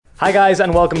Hi guys,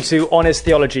 and welcome to Honest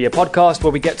Theology, a podcast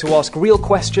where we get to ask real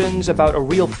questions about a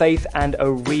real faith and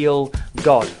a real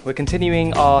God. We're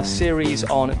continuing our series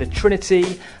on the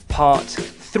Trinity, part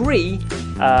 3,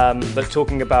 but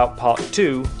talking about part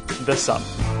 2, the Son.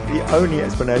 The only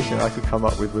explanation I could come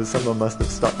up with was someone must have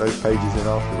stuck those pages in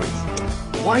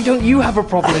afterwards. Why don't you have a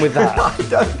problem with that? I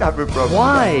don't have a problem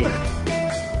Why? with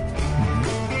that.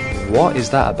 What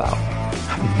is that about? I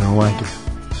have no idea.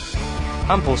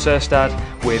 I'm Paul Sirstad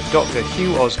with Dr.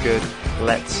 Hugh Osgood.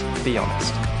 Let's be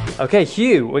honest. Okay,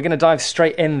 Hugh, we're going to dive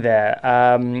straight in there.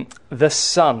 The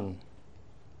Son,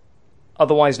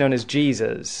 otherwise known as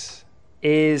Jesus,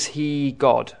 is he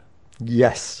God?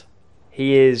 Yes.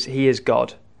 He is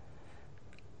God.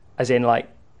 As in, like,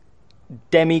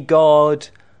 demigod,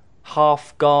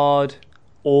 half God,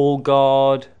 all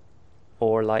God,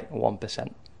 or like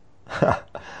 1%?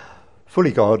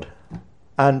 Fully God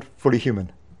and fully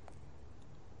human.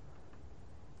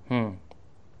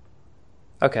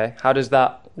 Okay, how does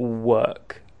that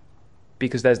work?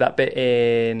 Because there's that bit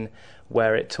in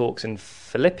where it talks in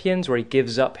Philippians where he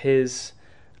gives up his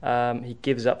right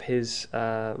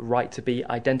to be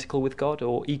identical with God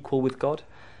or equal with God.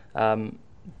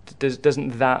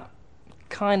 Doesn't that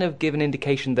kind of give an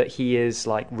indication that he is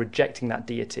like rejecting that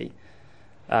deity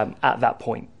at that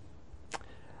point?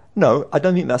 No, I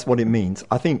don't think that's what it means.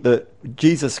 I think that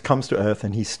Jesus comes to earth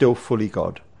and he's still fully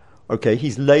God. Okay,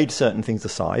 he's laid certain things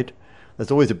aside.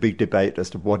 There's always a big debate as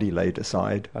to what he laid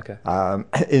aside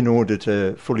in order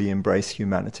to fully embrace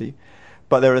humanity.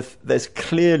 But there's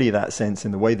clearly that sense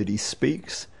in the way that he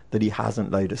speaks that he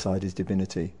hasn't laid aside his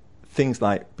divinity. Things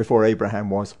like, before Abraham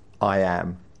was, I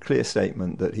am. Clear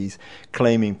statement that he's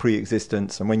claiming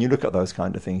pre-existence. And when you look at those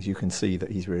kind of things, you can see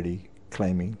that he's really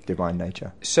claiming divine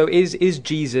nature. So is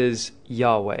Jesus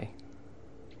Yahweh?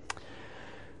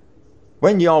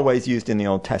 When Yahweh is used in the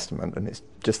Old Testament, and it's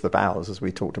just the vowels as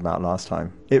we talked about last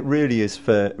time, it really is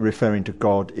for referring to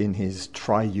God in his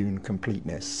triune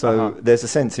completeness. So there's a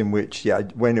sense in which,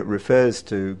 when it refers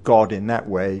to God in that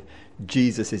way,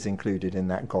 Jesus is included in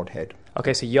that Godhead.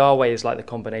 Okay, so Yahweh is like the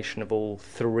combination of all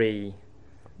three.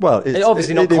 Well, it's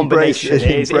obviously not combination.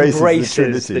 It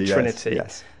embraces the Trinity.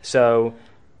 Yes. So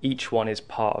each one is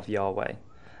part of Yahweh.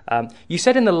 You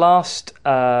said in the last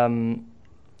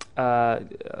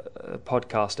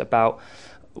podcast about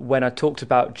when I talked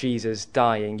about Jesus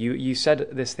dying, you said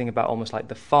this thing about almost like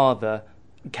the Father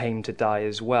came to die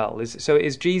as well. Is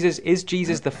Jesus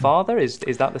the Father? Is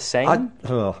that the same?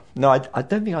 No, I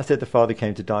don't think I said the Father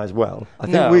came to die as well. I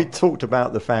think we talked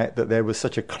about the fact that there was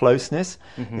such a closeness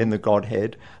in the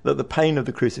Godhead that the pain of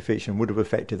the crucifixion would have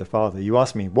affected the Father. You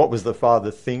asked me, what was the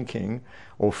Father thinking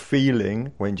or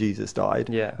feeling when Jesus died?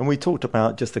 Yeah. And we talked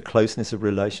about just the closeness of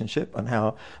relationship and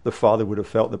how the Father would have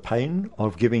felt the pain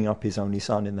of giving up his only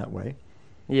Son in that way.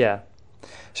 Yeah.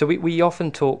 So we often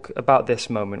talk about this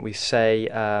moment. We say,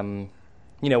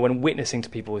 when witnessing to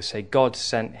people, we say, God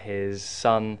sent his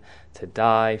Son to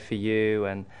die for you.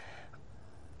 And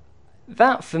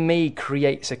that, for me,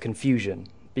 creates a confusion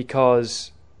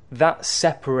because that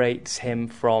separates him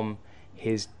from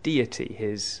his deity,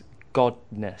 his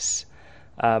godness.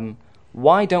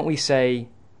 Why don't we say,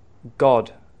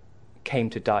 God came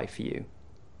to die for you?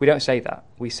 We don't say that.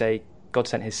 We say, God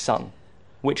sent his Son.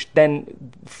 Which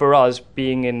then, for us,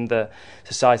 being in the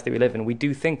society that we live in, we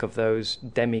do think of those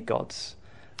demigods.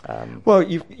 Well,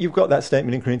 you've got that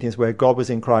statement in Corinthians where God was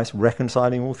in Christ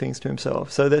reconciling all things to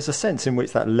himself. So there's a sense in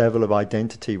which that level of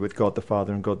identity with God the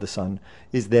Father and God the Son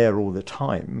is there all the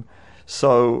time.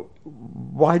 So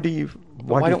why do you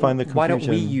find the confusion? Why don't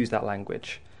we use that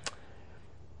language?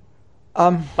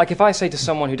 Like if I say to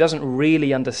someone who doesn't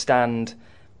really understand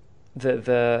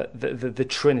the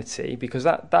Trinity, because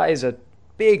that is a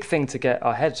big thing to get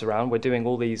our heads around. We're doing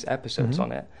all these episodes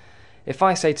on it. If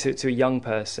I say to a young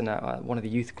person at one of the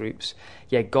youth groups,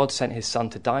 God sent his Son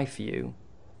to die for you,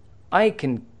 I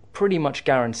can pretty much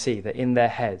guarantee that in their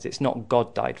heads it's not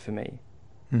God died for me,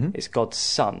 it's God's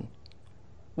Son,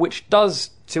 which does,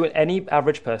 to any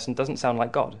average person, doesn't sound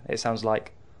like God. It sounds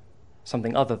like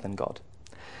something other than God.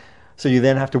 So you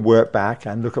then have to work back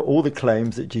and look at all the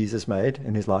claims that Jesus made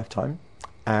in his lifetime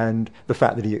and the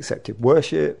fact that he accepted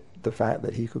worship, the fact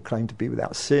that he could claim to be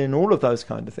without sin, all of those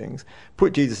kind of things,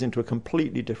 put Jesus into a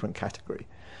completely different category.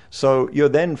 So you're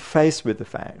then faced with the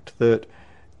fact that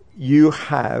you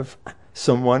have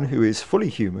someone who is fully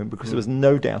human, because there was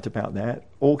no doubt about that.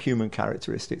 All human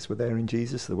characteristics were there in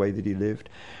Jesus, the way that he lived,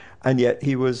 and yet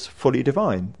he was fully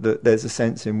divine. That there's a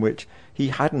sense in which he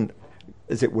hadn't,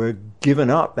 as it were, given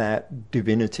up that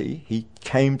divinity. He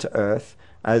came to earth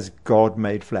as God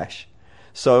made flesh.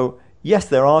 So yes,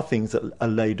 there are things that are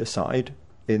laid aside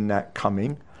in that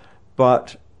coming,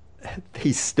 but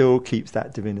he still keeps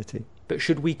that divinity. But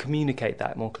should we communicate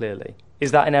that more clearly?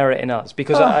 Is that an error in us?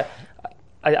 Because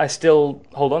I still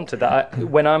hold on to that.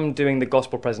 When I'm doing the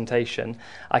gospel presentation,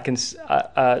 I can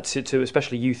to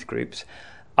especially youth groups,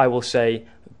 I will say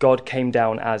God came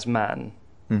down as man.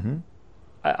 Mm-hmm.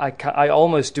 I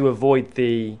almost do avoid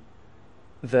the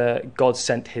God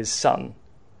sent his son.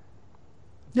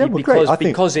 Yeah, well, great.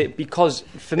 Because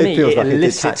for me feels it like a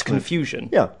elicits detachment. confusion.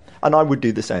 Yeah, and I would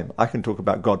do the same. I can talk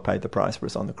about God paid the price for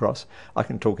us on the cross. I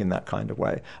can talk in that kind of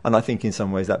way, and I think in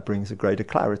some ways that brings a greater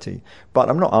clarity. But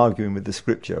I'm not arguing with the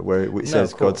scripture where it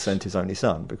says God sent his only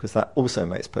son, because that also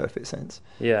makes perfect sense.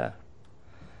 Yeah.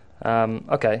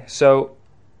 Okay, so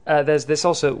there's this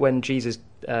also when Jesus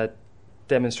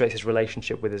demonstrates his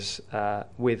relationship with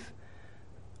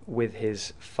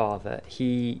his Father.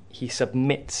 He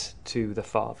submits to the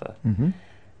Father. Mm-hmm.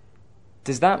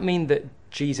 Does that mean that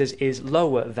Jesus is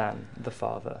lower than the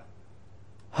Father?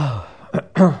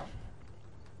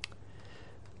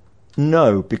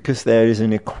 No, because there is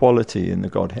an equality in the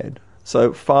Godhead.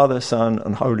 So Father, Son,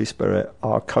 and Holy Spirit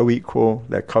are co-equal,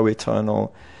 they're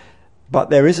co-eternal. But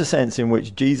there is a sense in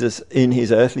which Jesus, in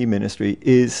his earthly ministry,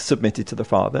 is submitted to the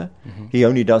Father. Mm-hmm. He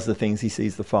only does the things he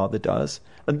sees the Father does.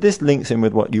 And this links in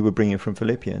with what you were bringing from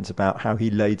Philippians about how he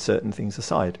laid certain things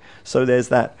aside. So there's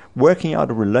that working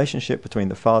out a relationship between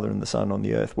the Father and the Son on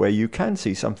the earth where you can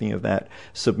see something of that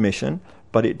submission,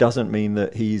 but it doesn't mean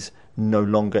that he's no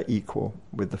longer equal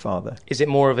with the Father. Is it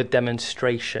more of a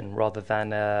demonstration rather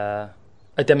than a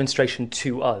demonstration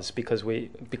to us because we're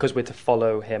to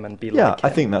follow him and be like him? Yeah,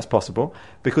 I think that's possible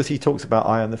because he talks about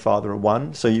I and the Father are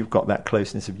one, so you've got that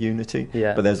closeness of unity.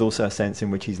 Yeah. But there's also a sense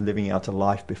in which he's living out a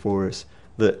life before us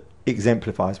that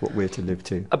exemplifies what we're to live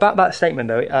to. About that statement,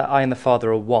 though, I and the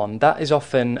Father are one, that is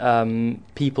often,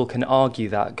 people can argue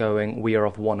that going, we are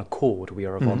of one accord, we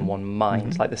are of one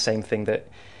mind. Mm-hmm. Like the same thing that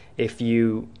if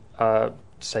you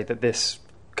say that this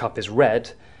cup is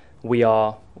red, we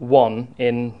are one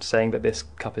in saying that this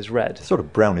cup is red. It's sort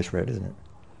of brownish red, isn't it?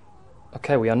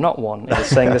 Okay, we are not one in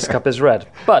saying this cup is red.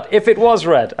 But if it was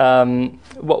red,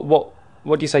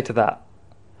 what do you say to that?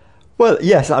 Well,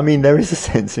 yes, I mean, there is a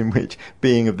sense in which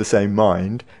being of the same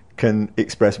mind can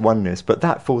express oneness, but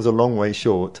that falls a long way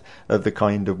short of the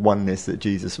kind of oneness that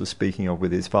Jesus was speaking of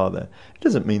with his Father. It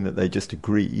doesn't mean that they just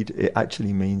agreed. It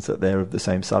actually means that they're of the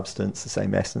same substance, the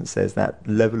same essence. There's that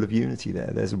level of unity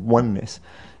there. There's oneness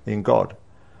in God.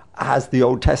 As the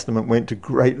Old Testament went to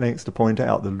great lengths to point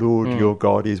out, the Lord your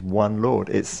God is one Lord.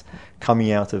 It's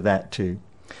coming out of that too.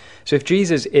 So if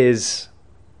Jesus is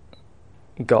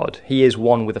God, he is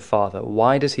one with the Father,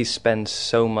 why does he spend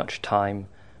so much time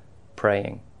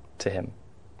praying to him?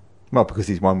 Well, because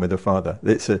he's one with the Father.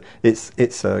 It's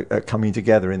a coming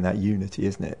together in that unity,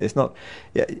 isn't it? It's not.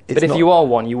 Yeah, but if you are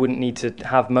one, you wouldn't need to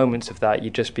have moments of that.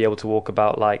 You'd just be able to walk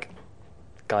about like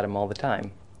God him all the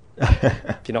time. Do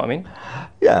you know what I mean?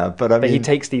 Yeah, but he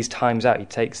takes these times out.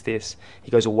 He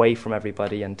goes away from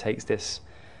everybody and takes this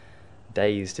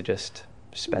days to just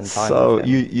spend time with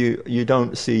him. So you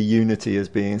don't see unity as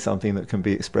being something that can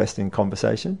be expressed in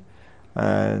conversation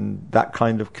and that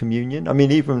kind of communion. I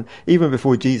mean, even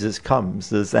before Jesus comes,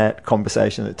 there's that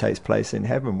conversation that takes place in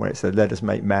heaven where it says, let us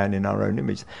make man in our own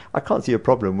image. I can't see a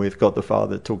problem with God the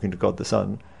Father talking to God the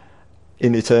Son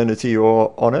in eternity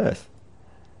or on earth.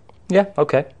 Yeah,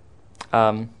 okay.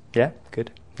 Yeah,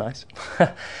 good, nice.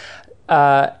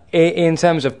 In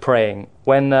terms of praying,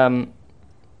 when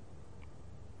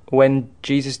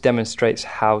Jesus demonstrates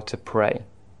how to pray,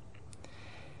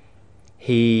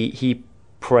 he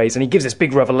prays, and he gives this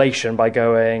big revelation by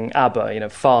going, Abba,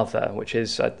 Father, which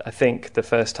is, I think, the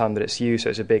first time that it's used, so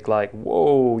it's a big, like,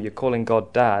 whoa, you're calling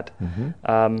God Dad.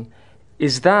 Mm-hmm.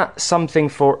 Is that something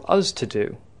for us to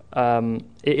do?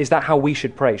 Is that how we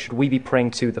should pray? Should we be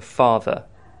praying to the Father?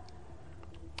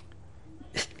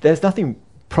 There's nothing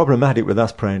problematic with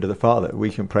us praying to the Father.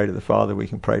 We can pray to the Father, we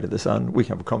can pray to the Son, we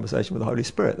can have a conversation with the Holy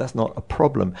Spirit. That's not a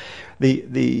problem.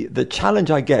 The challenge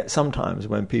I get sometimes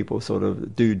when people sort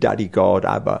of do Daddy God,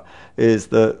 Abba, is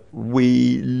that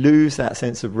we lose that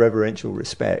sense of reverential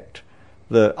respect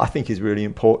that I think is really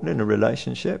important in a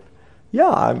relationship.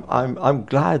 Yeah, I'm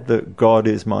glad that God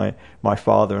is my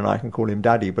Father and I can call him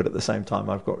Daddy, but at the same time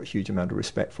I've got a huge amount of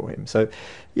respect for him. So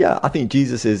yeah, I think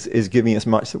Jesus is giving us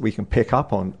much that we can pick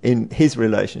up on in his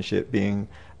relationship being,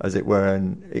 as it were,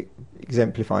 and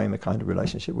exemplifying the kind of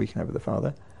relationship we can have with the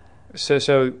Father.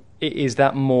 So is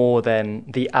that more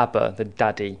than the Abba, the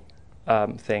Daddy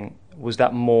thing? Was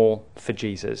that more for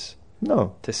Jesus?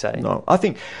 No. to say. No. I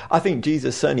think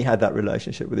Jesus certainly had that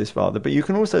relationship with his Father, but you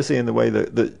can also see in the way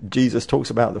that Jesus talks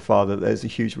about the Father, there's a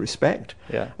huge respect.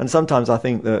 Yeah. And sometimes I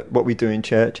think that what we do in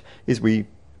church is we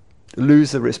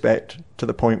lose the respect to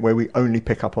the point where we only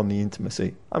pick up on the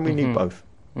intimacy, and we need both.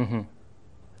 Mm-hmm.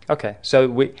 Okay,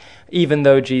 so even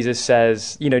though Jesus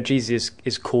says, Jesus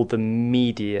is called the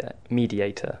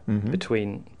mediator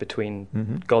between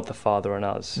God the Father and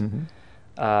us,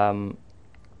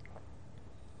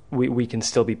 we can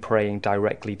still be praying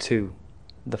directly to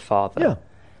the Father,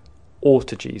 or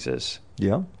to Jesus,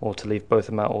 or to leave both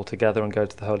of them out altogether and go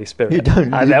to the Holy Spirit. You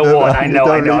don't. I know.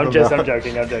 I'm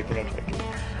joking.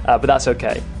 But that's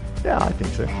okay. Yeah, I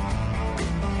think so.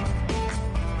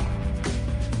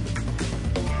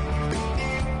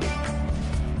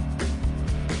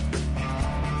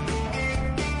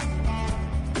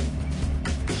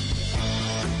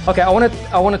 Okay, I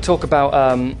want to talk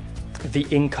about the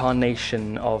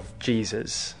incarnation of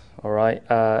Jesus. All right,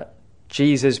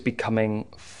 Jesus becoming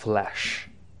flesh.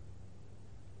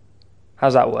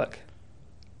 How's that work?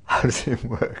 How does it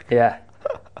work? Yeah,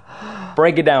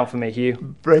 break it down for me,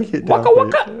 Hugh. Break it down.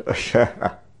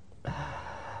 Waka.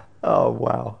 Oh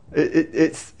wow!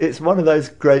 It's one of those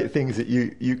great things that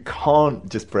you can't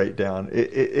just break down.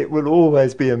 It will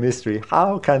always be a mystery.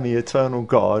 How can the eternal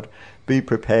God be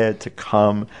prepared to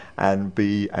come and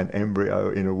be an embryo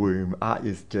in a womb? That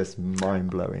is just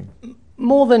mind-blowing.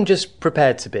 More than just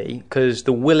prepared to be, because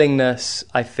the willingness,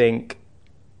 I think,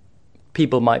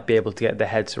 people might be able to get their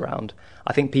heads around.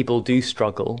 I think people do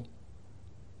struggle,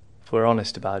 if we're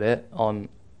honest about it, on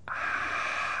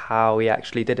how he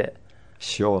actually did it.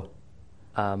 Sure.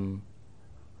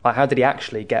 Like how did he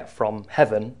actually get from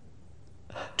heaven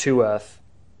to earth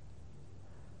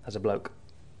as a bloke?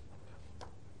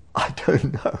 I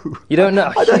don't know. You don't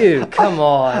know? Hugh, come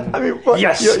on. I mean, what,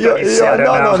 yes, no.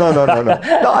 No,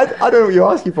 I don't know what you're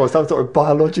asking for, some sort of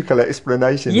biological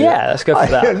explanation. Yeah, let's go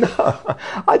for that. No,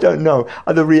 I don't know.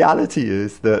 The reality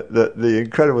is that the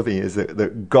incredible thing is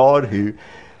that God, who,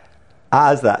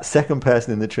 as that second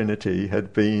person in the Trinity,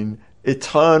 had been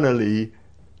eternally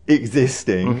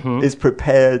existing, is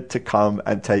prepared to come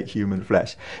and take human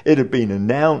flesh. It had been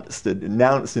announced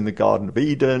in the Garden of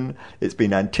Eden. It's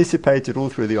been anticipated all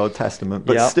through the Old Testament,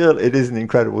 but still it is an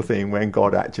incredible thing when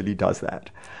God actually does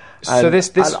that. And,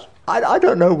 so I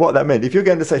don't know what that meant. If you're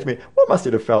going to say to me, what must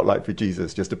it have felt like for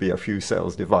Jesus just to be a few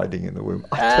cells dividing in the womb?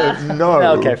 I don't know.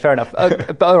 Okay, fair enough.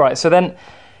 But all right, so then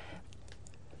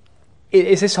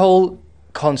is this whole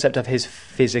concept of his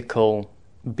physical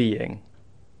being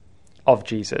of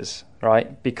Jesus,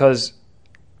 right? Because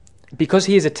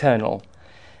he is eternal,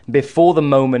 before the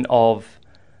moment of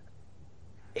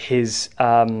his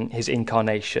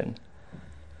incarnation,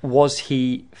 was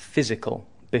he physical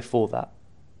before that?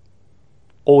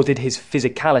 Or did his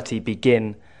physicality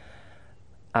begin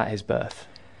at his birth?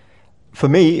 For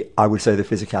me, I would say the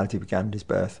physicality began at his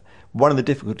birth. One of the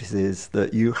difficulties is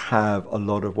that you have a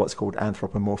lot of what's called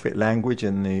anthropomorphic language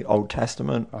in the Old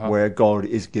Testament, where God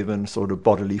is given sort of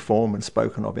bodily form and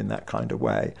spoken of in that kind of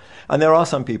way. And there are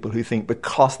some people who think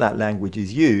because that language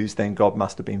is used, then God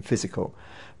must have been physical.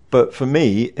 But for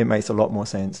me, it makes a lot more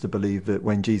sense to believe that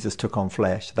when Jesus took on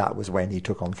flesh, that was when he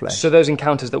took on flesh. So those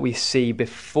encounters that we see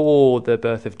before the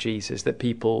birth of Jesus that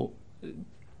people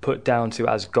put down to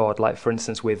as God, like for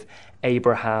instance with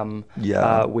Abraham,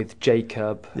 with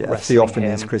Jacob,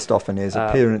 Theophanies, Christophanies,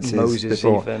 appearances Moses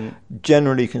before, even.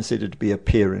 Generally considered to be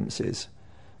appearances.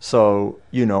 So,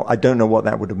 I don't know what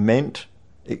that would have meant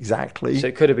exactly. So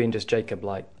it could have been just Jacob,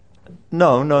 like...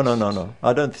 No.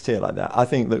 I don't see it like that. I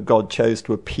think that God chose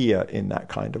to appear in that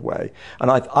kind of way. And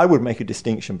I would make a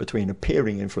distinction between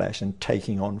appearing in flesh and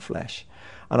taking on flesh.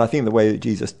 And I think the way that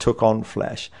Jesus took on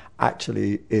flesh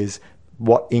actually is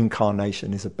what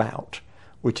incarnation is about,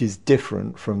 which is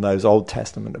different from those Old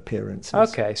Testament appearances.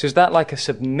 Okay, so is that like a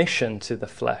submission to the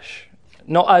flesh?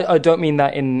 No, I don't mean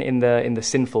that in the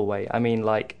sinful way. I mean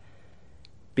like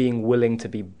being willing to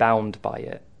be bound by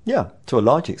it. Yeah, to a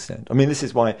large extent. I mean, this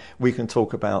is why we can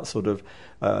talk about sort of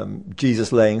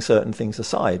Jesus laying certain things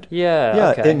aside.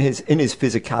 Yeah. Okay. In his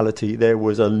physicality, there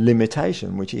was a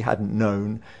limitation which he hadn't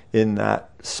known in that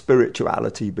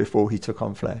spirituality before he took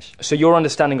on flesh. So your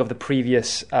understanding of the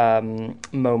previous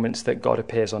moments that God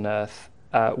appears on earth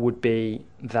would be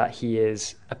that he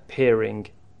is appearing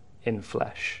in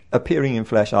flesh. appearing in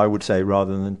flesh, I would say,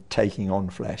 rather than taking on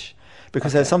flesh.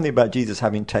 Because there's something about Jesus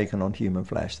having taken on human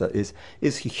flesh that is a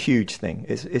huge thing.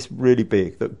 It's really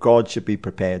big, that God should be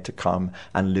prepared to come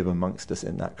and live amongst us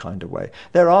in that kind of way.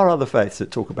 There are other faiths that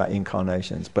talk about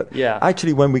incarnations, but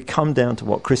actually when we come down to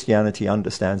what Christianity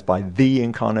understands by the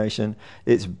incarnation,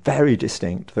 it's very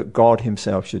distinct that God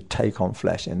himself should take on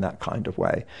flesh in that kind of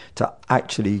way, to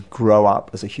actually grow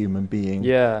up as a human being,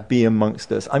 be amongst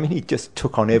us. I mean, he just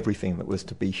took on everything that was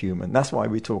to be human. That's why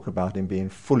we talk about him being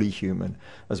fully human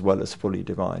as well as fully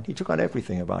divine. He took on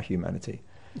everything of our humanity.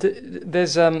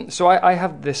 There's so I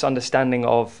have this understanding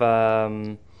of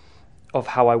how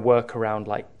I work around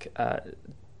like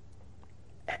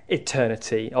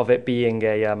eternity, of it being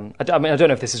a I mean, I don't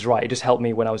know if this is right. It just helped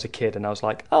me when I was a kid, and I was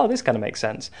like, oh, this kind of makes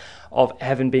sense. Of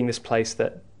heaven being this place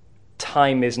that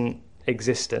time isn't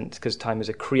existent, because time is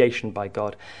a creation by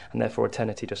God, and therefore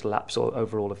eternity just laps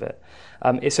over all of it.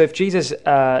 So if Jesus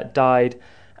died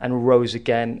and rose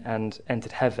again and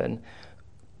entered heaven,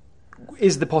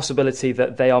 is the possibility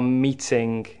that they are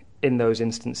meeting in those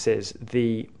instances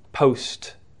the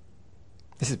post?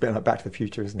 This is a bit like Back to the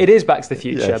Future, isn't it? It is Back to the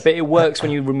Future, but it works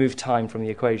when you remove time from the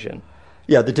equation.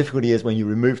 Yeah, the difficulty is when you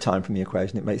remove time from the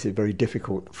equation, it makes it very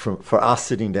difficult for us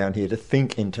sitting down here to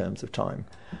think in terms of time.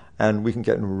 And we can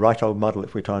get in a right old muddle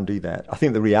if we try and do that. I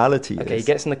think the reality is... Okay, he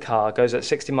gets in the car, goes at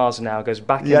 60 miles an hour, goes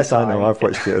back in time. Yes, I know, I've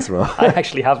watched it as well. I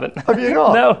actually haven't. Have you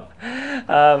not? No.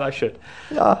 I should.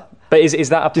 Yeah. But is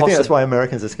that a possibility? Do you think that's why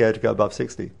Americans are scared to go above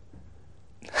 60?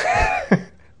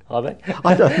 Are they?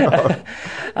 I don't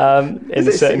know. In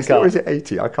a certain 60 car. or is it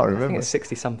 80? I can't remember. I think it's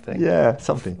 60-something. Yeah,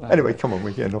 something. Anyway, come on,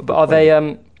 we get off. But are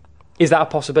they... is that a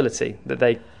possibility that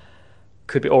they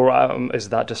could be... Or is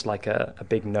that just like a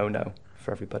big no-no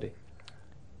for everybody?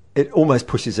 It almost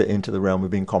pushes it into the realm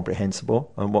of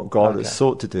incomprehensible, and what God has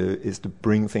sought to do is to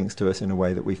bring things to us in a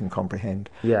way that we can comprehend.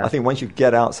 I think once you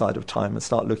get outside of time and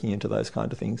start looking into those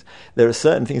kind of things, there are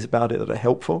certain things about it that are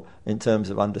helpful in terms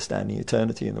of understanding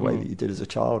eternity in the way that you did as a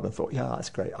child, and thought, yeah, that's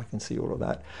great, I can see all of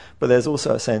that. But there's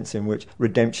also a sense in which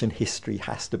redemption history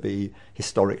has to be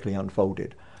historically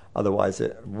unfolded. Otherwise,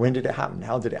 when did it happen?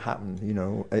 How did it happen? You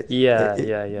know,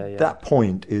 that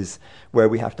point is where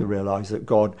we have to realize that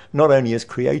God not only has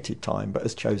created time, but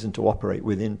has chosen to operate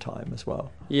within time as well.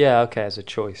 Yeah, okay, as a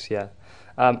choice, yeah.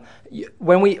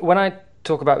 When I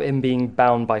talk about him being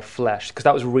bound by flesh, because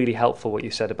that was really helpful what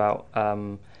you said about,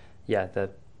 the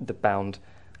bound.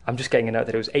 I'm just getting a note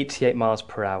that it was 88 miles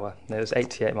per hour. It was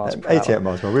 88 miles per hour. 88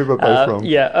 miles per hour. We were both wrong.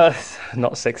 Yeah,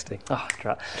 not 60. Oh,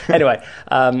 crap. Anyway,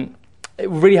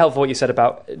 really helpful what you said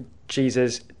about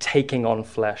Jesus taking on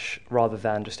flesh rather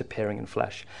than just appearing in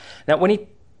flesh. Now, when he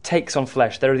takes on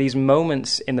flesh, there are these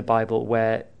moments in the Bible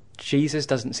where Jesus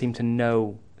doesn't seem to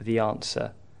know the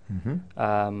answer.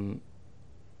 Mm-hmm.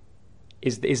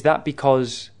 Is that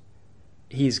because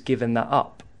he's given that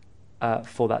up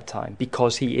for that time,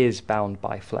 because he is bound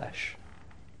by flesh?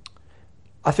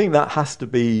 I think that has to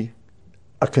be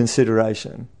a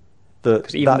consideration.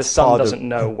 Because even the Son doesn't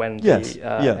know when the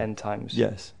end times.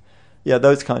 Yes. Yeah,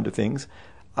 those kind of things.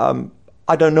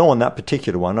 I don't know on that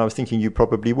particular one. I was thinking you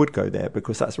probably would go there,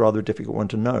 because that's rather a difficult one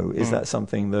to know. Is that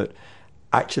something that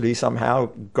actually somehow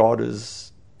God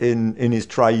has, in his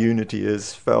triunity,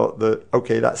 has felt that,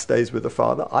 okay, that stays with the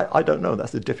Father? I don't know.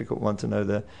 That's a difficult one to know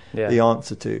the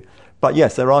answer to. But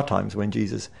yes, there are times when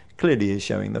Jesus clearly is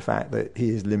showing the fact that he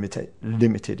is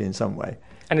limited in some way.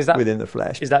 And is that within the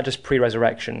flesh? Is that just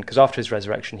pre-resurrection? Because after his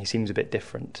resurrection, he seems a bit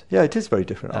different. Yeah, it is very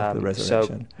different after the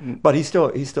resurrection. But he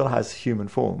still has human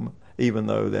form, even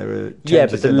though there are changes. Yeah,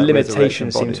 but the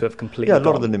limitations seem to have completely gone. Yeah, a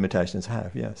lot of the limitations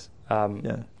have. Yes.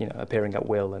 Appearing at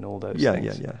will and all those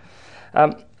things.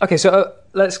 Yeah. Okay, so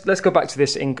let's go back to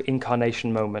this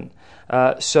incarnation moment.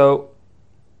 So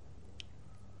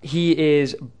he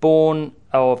is born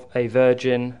of a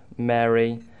virgin,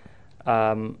 Mary.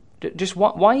 Just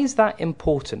why is that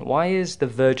important? Why is the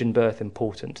virgin birth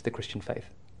important to the Christian faith?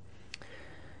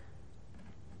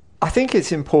 I think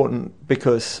it's important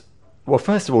because, well,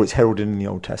 first of all, it's heralded in the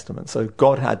Old Testament. So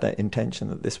God had that intention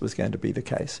that this was going to be the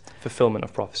case. Fulfillment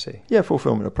of prophecy. Yeah,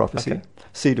 fulfillment of prophecy. Okay.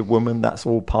 Seed of woman, that's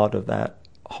all part of that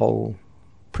whole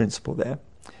principle there.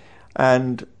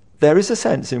 And there is a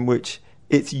sense in which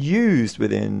it's used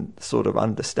within sort of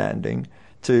understanding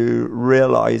to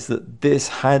realize that this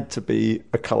had to be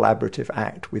a collaborative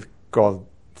act with God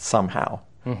somehow,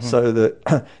 so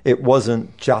that it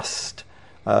wasn't just,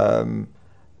 because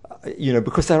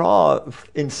there are,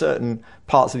 in certain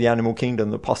parts of the animal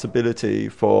kingdom, the possibility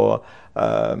for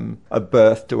a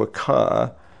birth to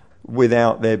occur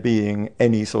without there being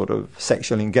any sort of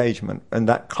sexual engagement, and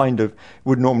that kind of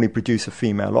would normally produce a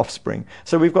female offspring.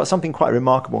 So we've got something quite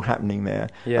remarkable happening there.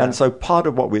 Yeah. And so part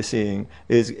of what we're seeing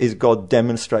is God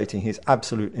demonstrating his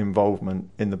absolute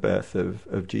involvement in the birth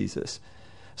of Jesus.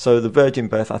 So the virgin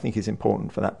birth, I think, is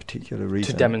important for that particular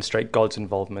reason. To demonstrate God's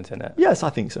involvement in it. Yes, I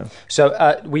think so.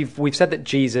 So we've said that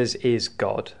Jesus is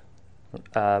God,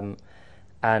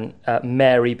 and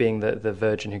Mary being the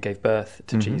virgin who gave birth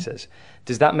to Jesus.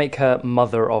 Does that make her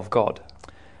mother of God?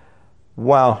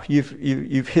 Wow,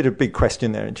 you've hit a big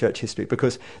question there in church history,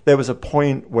 because there was a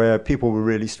point where people were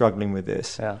really struggling with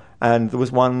this. Yeah. And there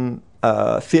was one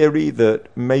theory that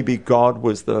maybe God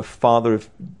was the father of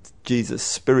Jesus'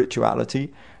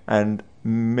 spirituality and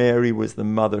Mary was the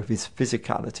mother of his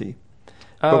physicality.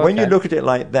 But when you look at it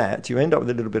like that, you end up with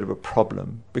a little bit of a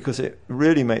problem, because it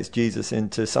really makes Jesus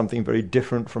into something very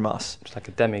different from us. It's like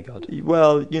a demigod.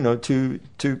 Well, two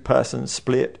persons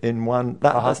split in one.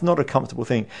 That's not a comfortable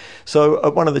thing. So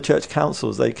at one of the church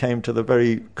councils, they came to the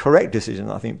very correct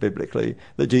decision, I think, biblically,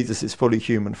 that Jesus is fully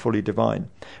human, fully divine.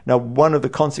 Now, one of the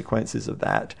consequences of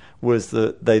that was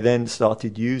that they then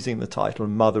started using the title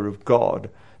Mother of God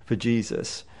for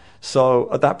Jesus.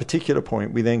 So at that particular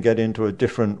point, we then get into a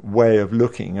different way of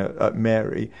looking at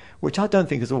Mary, which I don't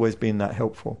think has always been that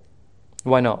helpful.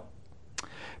 Why not?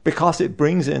 Because it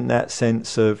brings in that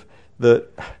sense of that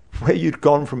where you'd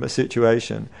gone from a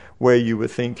situation where you were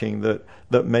thinking that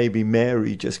maybe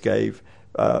Mary just gave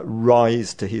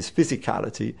rise to his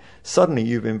physicality, suddenly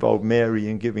you've involved Mary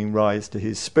in giving rise to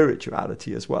his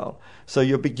spirituality as well. So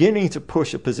you're beginning to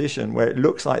push a position where it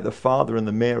looks like the Father and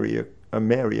the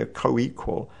Mary are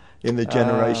co-equal in the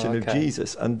generation of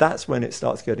Jesus. And that's when it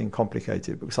starts getting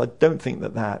complicated, because I don't think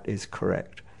that is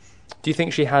correct. Do you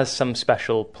think she has some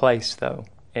special place, though,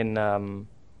 in, I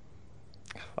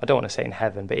don't want to say in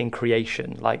heaven, but in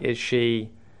creation? Like, is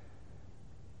she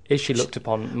looked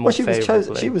upon more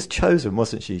favourably? She was chosen,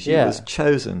 wasn't she? She was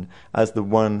chosen as the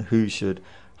one who should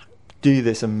do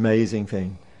this amazing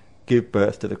thing, give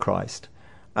birth to the Christ.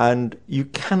 And you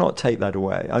cannot take that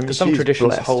away. I mean, because some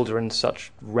traditions blessed. hold her in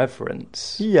such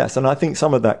reverence. Yes, and I think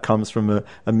some of that comes from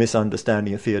a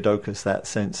misunderstanding of Theotokos, that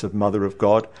sense of Mother of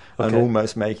God, and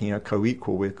almost making her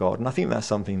co-equal with God. And I think that's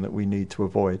something that we need to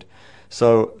avoid.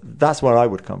 So that's where I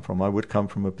would come from. I would come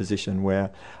from a position where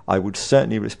I would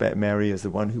certainly respect Mary as the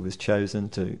one who was chosen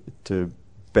to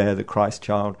bear the Christ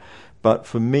child. But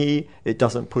for me, it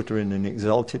doesn't put her in an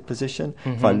exalted position.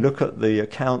 Mm-hmm. If I look at the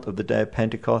account of the day of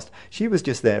Pentecost, she was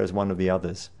just there as one of the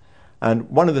others. And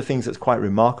one of the things that's quite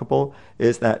remarkable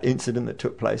is that incident that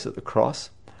took place at the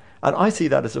cross. And I see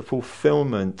that as a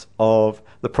fulfillment of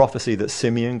the prophecy that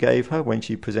Simeon gave her when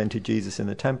she presented Jesus in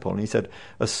the temple. And he said,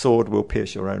 a sword will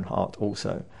pierce your own heart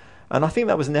also. And I think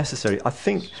that was necessary. I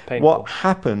think what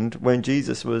happened when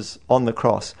Jesus was on the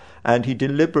cross, and he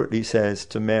deliberately says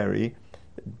to Mary,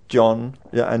 John,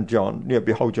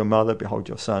 behold your mother, behold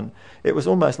your son. It was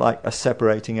almost like a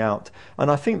separating out.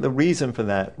 And I think the reason for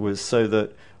that was so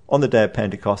that on the day of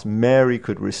Pentecost, Mary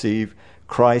could receive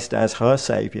Christ as her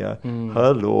Saviour,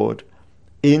 her Lord,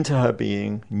 into her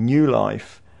being, new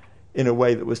life, in a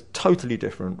way that was totally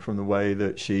different from the way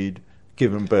that she'd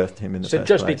given birth to him in the first place.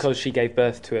 So just because she gave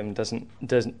birth to him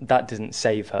doesn't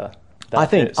save her? I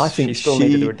think she still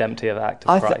needed the redemptive act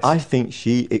of Christ. I think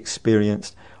she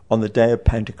experienced on the day of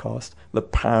Pentecost the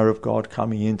power of God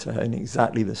coming into her in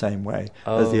exactly the same way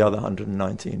as the other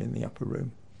 119 in the upper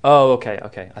room. Oh, okay.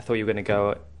 I thought you were going to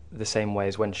go the same way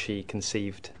as when she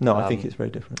conceived. No, I think it's very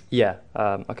different. Yeah,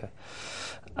 okay.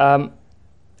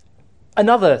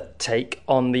 Another take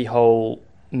on the whole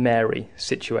Mary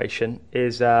situation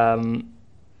is you've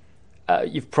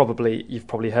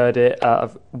probably heard it,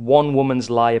 of one woman's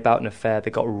lie about an affair that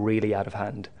got really out of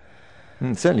hand.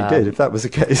 It certainly did, if that was the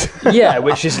case. Yeah,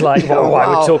 which is like why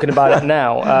we're talking about it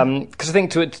now. Because I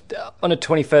think on a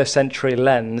 21st century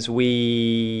lens,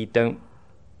 we don't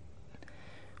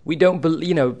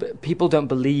people don't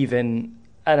believe in,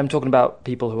 and I'm talking about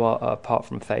people who are apart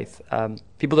from faith.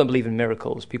 People don't believe in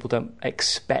miracles. People don't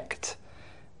expect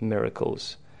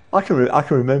miracles. I can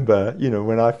remember,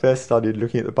 when I first started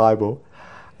looking at the Bible,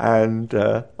 and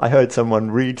I heard someone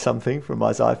read something from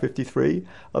Isaiah 53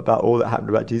 about all that happened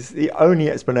about Jesus. The only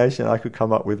explanation I could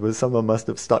come up with was someone must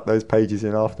have stuck those pages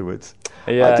in afterwards.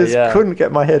 I just couldn't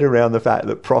get my head around the fact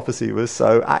that prophecy was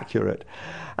so accurate.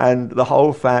 And the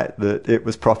whole fact that it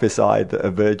was prophesied that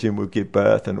a virgin would give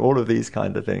birth and all of these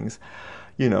kind of things.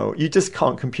 You just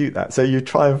can't compute that. So you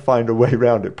try and find a way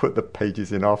around it, put the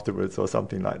pages in afterwards or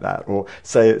something like that, or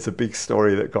say it's a big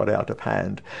story that got out of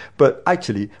hand. But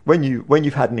actually, when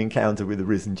you've had an encounter with the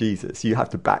risen Jesus, you have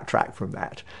to backtrack from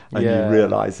that, and you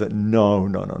realize that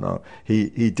no,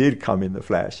 he did come in the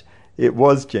flesh. It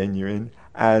was genuine,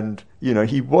 and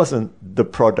he wasn't the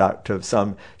product of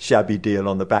some shabby deal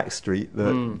on the back street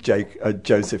that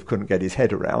Joseph couldn't get his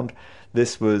head around.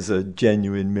 This was a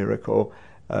genuine miracle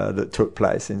that took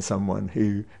place in someone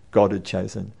who God had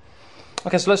chosen.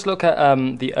 Okay, so let's look at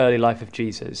the early life of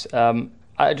Jesus.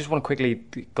 I just want to quickly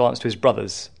glance to his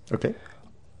brothers. Okay.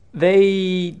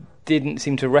 They didn't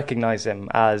seem to recognize him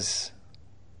as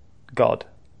God.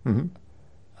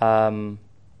 Mm-hmm.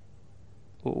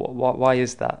 Why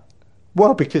is that?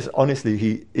 Well, because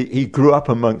honestly, he grew up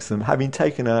amongst them, having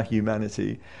taken our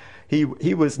humanity.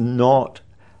 He was not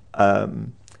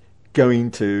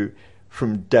going to,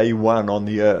 from day one on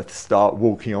the earth, start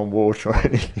walking on water or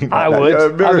anything like that. I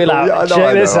would. I'd be like,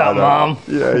 check this out, Mom.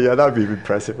 Yeah, that'd be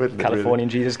impressive, wouldn't it? Californian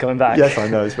really? Jesus coming back. Yes, I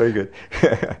know, it's very good.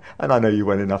 And I know you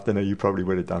well enough to know you probably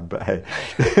would have done, but hey.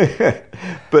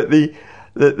 But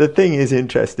the thing is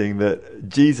interesting that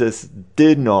Jesus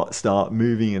did not start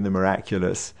moving in the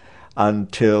miraculous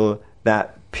until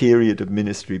that period of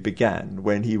ministry began,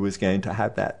 when he was going to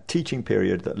have that teaching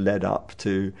period that led up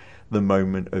to the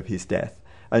moment of his death.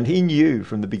 And he knew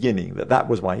from the beginning that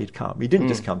was why he'd come. He didn't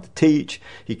just come to teach,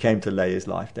 he came to lay his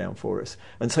life down for us.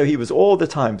 And so he was all the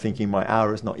time thinking, my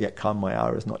hour has not yet come, my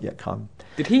hour has not yet come.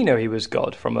 Did he know he was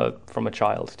God from a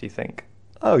child, do you think?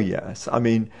 Oh, yes. I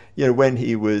mean, when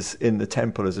he was in the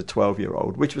temple as a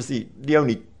 12-year-old, which was the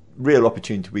only real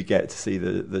opportunity we get to see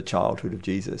the childhood of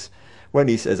Jesus, when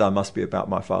he says, I must be about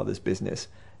my Father's business.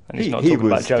 And he's not talking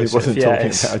about Joseph. He wasn't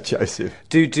talking about Joseph.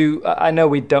 I know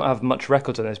we don't have much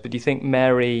records on this, but do you think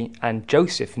Mary and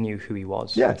Joseph knew who he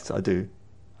was? Yes, I do.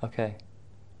 Okay.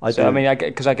 I do. I mean,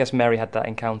 because I guess Mary had that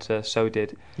encounter, so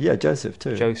did Joseph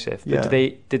too. But yeah.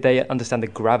 did they understand the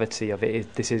gravity of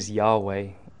it? This is Yahweh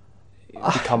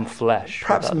become flesh.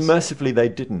 Perhaps mercifully they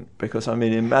didn't, because I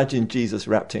mean, imagine Jesus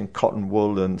wrapped in cotton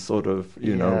wool and sort of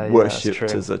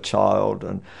worshipped as a child.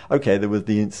 And okay, there was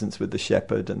the instance with the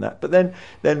shepherd and that, but then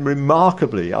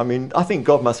remarkably, I mean, I think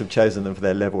God must have chosen them for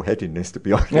their level-headedness, to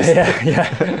be honest.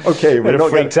 Okay, we're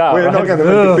not going to make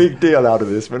a big deal out of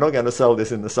this. We're not going to sell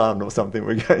this in the Sun or something.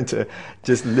 We're going to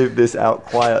just live this out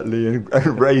quietly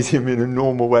and raise him in a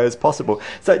normal way as possible.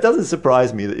 So it doesn't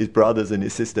surprise me that his brothers and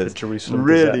his sisters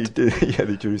really did. Yeah,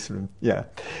 the Jerusalem. Yeah,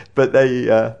 but they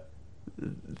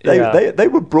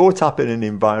were brought up in an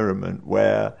environment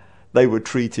where they were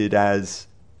treated as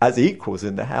equals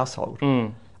in the household,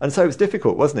 and so it was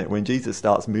difficult, wasn't it, when Jesus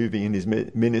starts moving in his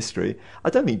ministry?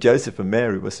 I don't think Joseph and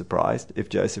Mary were surprised, if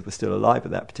Joseph was still alive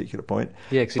at that particular point.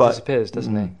 Yeah, because he disappears,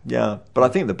 doesn't he? Yeah, but I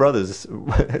think the brothers,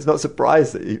 it's not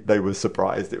surprised that they were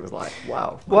surprised. It was like,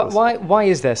 wow. Why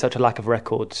is there such a lack of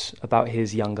records about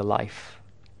his younger life?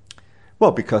 Well,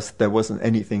 because there wasn't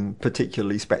anything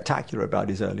particularly spectacular about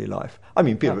his early life. I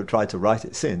mean, people have tried to write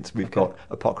it since. We've got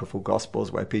apocryphal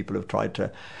gospels where people have tried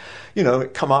to,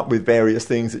 come up with various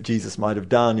things that Jesus might have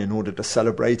done in order to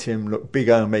celebrate him, look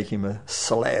bigger, and make him a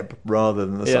celeb rather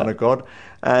than the Son of God.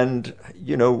 And,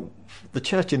 the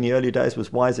church in the early days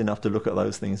was wise enough to look at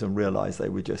those things and realize they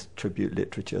were just tribute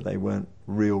literature. They weren't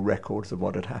real records of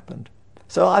what had happened.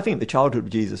 So I think the childhood of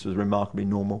Jesus was remarkably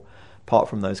normal, apart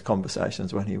from those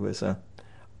conversations when he was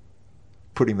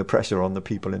putting the pressure on the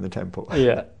people in the temple.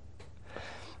 Yeah.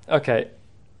 Okay.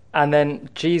 And then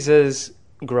Jesus,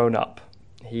 grown up,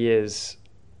 he is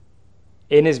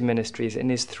in his ministries, in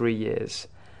his 3 years.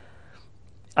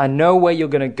 I know where you're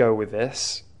going to go with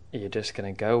this. You're just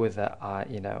going to go with that,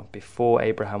 before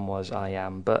Abraham was, I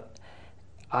am. But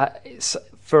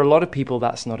for a lot of people,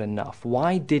 that's not enough.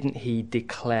 Why didn't he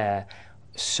declare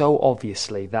so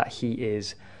obviously that he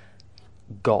is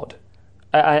God?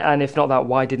 And if not that,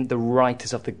 why didn't the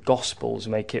writers of the Gospels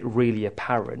make it really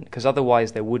apparent? Because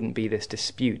otherwise there wouldn't be this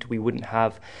dispute. We wouldn't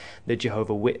have the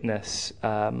Jehovah's Witness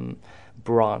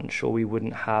branch, or we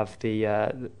wouldn't have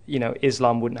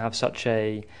Islam wouldn't have such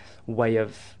a way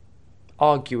of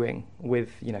arguing with,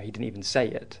 he didn't even say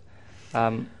it.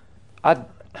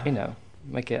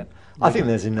 Make it. I think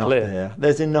there's enough clear. there.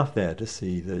 There's enough there to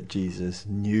see that Jesus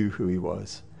knew who he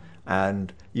was.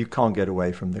 And you can't get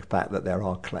away from the fact that there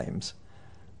are claims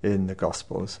in the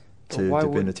Gospels to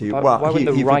divinity. Why would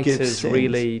the writers sins.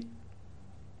 really...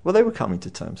 Well, they were coming to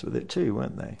terms with it too,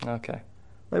 weren't they? Okay.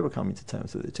 They were coming to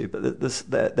terms with it too. But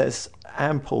there's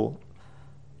ample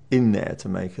in there to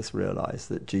make us realise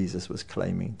that Jesus was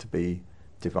claiming to be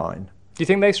divine. Do you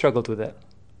think they struggled with it?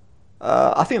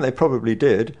 I think they probably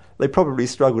did. They probably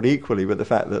struggled equally with the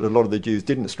fact that a lot of the Jews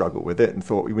didn't struggle with it and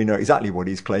thought, we know exactly what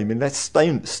he's claiming, let's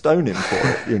stone him for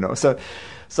it, you know.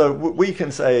 So we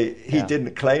can say he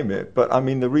didn't claim it, but I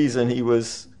mean, the reason he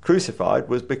was crucified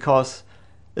was because,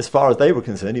 as far as they were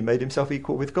concerned, he made himself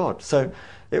equal with God. So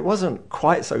it wasn't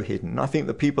quite so hidden. I think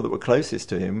the people that were closest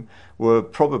to him were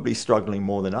probably struggling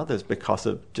more than others because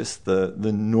of just the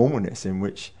normalness in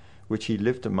which he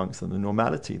lived amongst them, the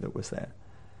normality that was there.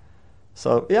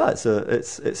 So yeah, it's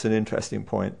an interesting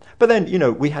point. But then, you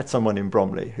know, we had someone in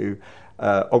Bromley who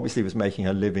obviously was making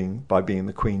a living by being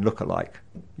the Queen lookalike.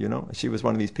 You know, she was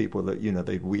one of these people that, you know,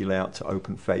 they'd wheel out to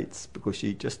open fates because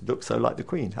she just looked so like the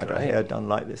Queen, had her hair done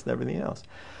like this and everything else.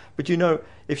 But you know,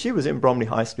 if she was in Bromley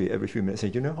High Street every few minutes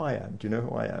saying, "Do you know who I am? Do you know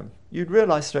who I am?" you'd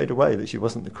realise straight away that she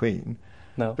wasn't the Queen.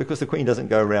 No. Because the Queen doesn't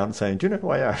go around saying, "Do you know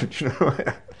who I am? Do you know who I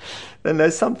am?" Then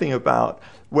there's something about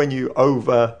when you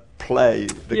overplay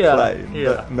the claim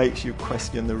that makes you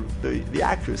question the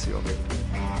accuracy of it.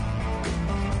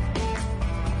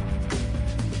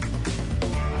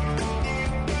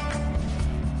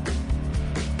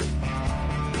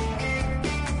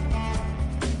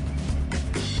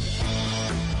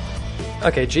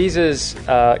 Okay, Jesus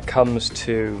comes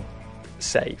to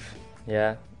save.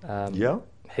 Yeah.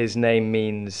 His name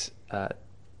means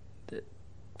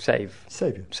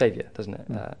Savior, doesn't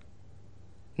it?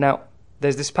 Now,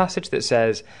 there's this passage that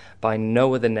says, "By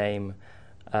no other name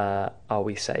are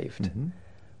we saved." Mm-hmm.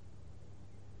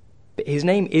 But his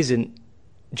name isn't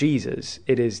Jesus;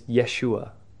 it is Yeshua.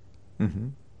 Mm-hmm.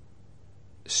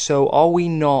 So, are we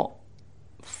not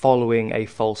following a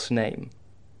false name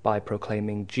by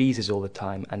proclaiming Jesus all the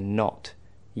time and not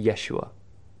Yeshua?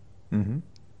 Mm-hmm.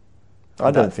 I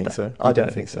don't think so. I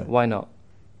don't think so. Why not?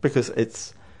 Because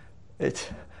it's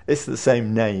the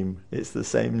same name. It's the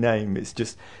same name. It's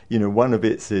just, you know, one of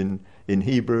it's in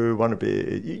Hebrew, one of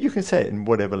it, you can say it in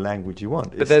whatever language you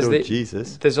want. It's still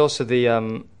Jesus. There's also We're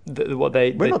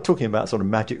not talking about sort of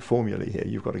magic formulae here.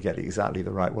 You've got to get exactly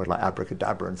the right word, like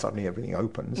abracadabra, and suddenly everything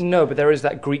opens. No, but there is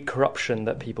that Greek corruption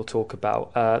that people talk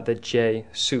about, the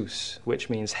Jesus,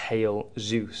 which means hail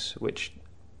Zeus, which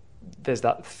there's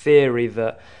that theory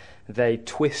that they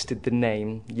twisted the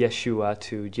name Yeshua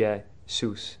to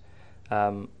Jesus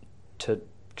to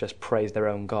just praise their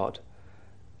own God.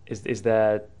 Does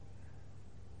that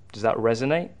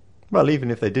resonate? Well,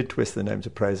 even if they did twist the name to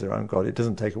praise their own God, it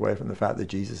doesn't take away from the fact that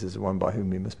Jesus is the one by whom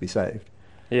we must be saved.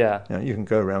 Yeah. You know, you can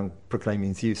go around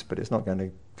proclaiming Zeus, but it's not going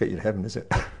to get you to heaven, is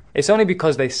it? It's only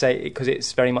because they say, because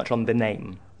it's very much on the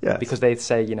name. Yes. Because they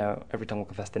say, you know, every time we'll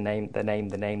confess the name, and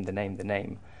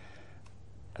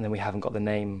then we haven't got the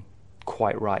name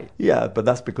quite right. Yeah, but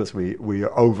that's because we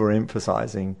are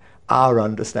overemphasizing our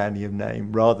understanding of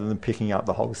name rather than picking up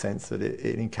the whole sense that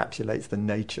it encapsulates the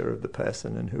nature of the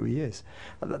person and who he is.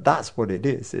 That's what it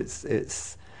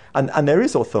is. And there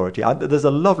is authority. There's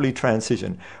a lovely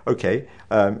transition. Okay,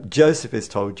 Joseph is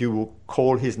told, "You will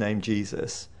call his name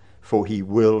Jesus, for he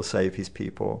will save his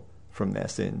people from their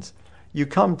sins." You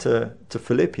come to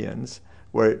Philippians,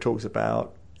 where it talks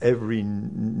about every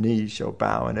knee shall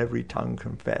bow and every tongue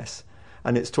confess.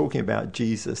 And it's talking about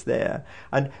Jesus there.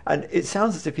 And it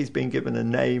sounds as if he's been given a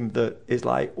name that is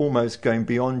like almost going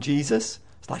beyond Jesus.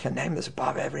 It's like a name that's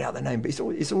above every other name, but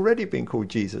it's already been called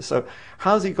Jesus. So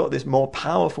how's he got this more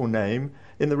powerful name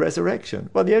in the resurrection?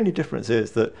 Well, the only difference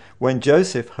is that when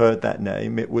Joseph heard that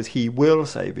name, it was he will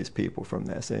save his people from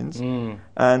their sins.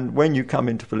 And when you come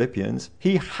into Philippians,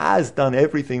 he has done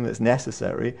everything that's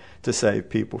necessary to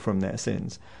save people from their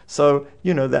sins. So,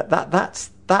 you know, that's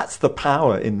the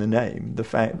power in the name, the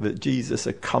fact that Jesus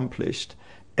accomplished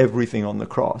everything on the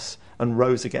cross and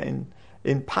rose again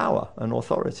in power and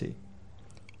authority.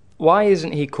 Why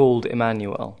isn't he called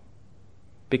Emmanuel?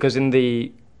 Because in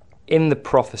the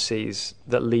prophecies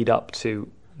that lead up to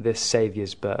this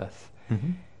Saviour's birth,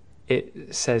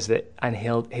 it says that, and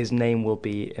his name will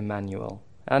be Emmanuel.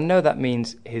 And I know that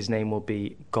means his name will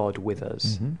be God with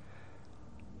us.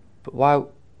 But why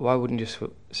wouldn't you just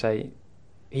say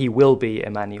he will be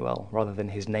Emmanuel rather than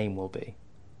his name will be?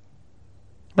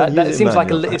 That seems like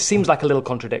it seems like a little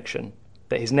contradiction,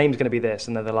 that his name's going to be this,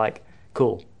 and then they're like,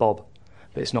 cool, Bob.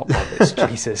 But it's not Bob, it's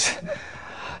Jesus.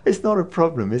 It's not a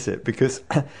problem, is it? Because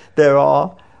there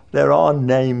are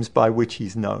names by which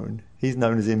he's known. He's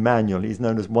known as Emmanuel, he's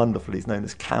known as Wonderful, he's known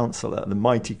as Counselor, the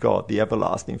Mighty God, the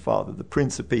Everlasting Father, the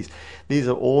Prince of Peace. These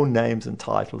are all names and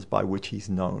titles by which he's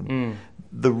known.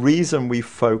 The reason we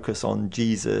focus on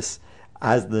Jesus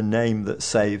as the name that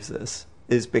saves us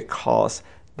is because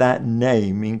that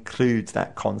name includes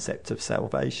that concept of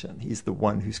salvation. He's the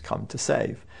one who's come to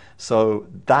save. So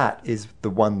that is the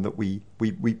one that we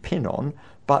pin on,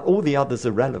 but all the others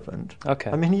are relevant.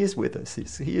 Okay. I mean, he is with us.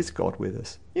 He is God with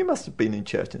us. You must have been in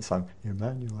church and sung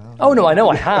Emmanuel. Oh no, I know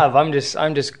I have. I'm just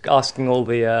asking all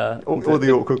the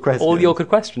awkward questions. All the awkward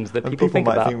questions that people think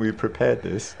might about. think we prepared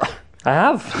this. I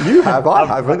have. You have. I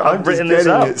haven't. I'm just written this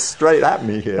getting out. it straight at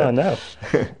me here. Oh no.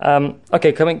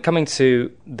 Okay, coming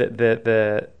to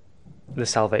the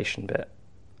salvation bit.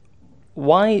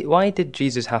 Why did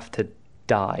Jesus have to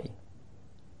die?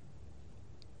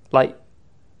 Like,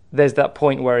 there's that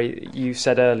point where you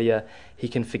said earlier he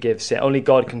can forgive sin. Only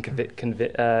God can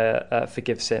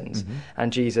forgive sins. Mm-hmm.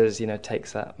 And Jesus,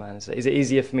 takes that man and says, "Is it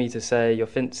easier for me to say your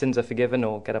sins are forgiven,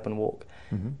 or get up and walk?"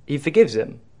 Mm-hmm. He forgives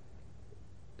him.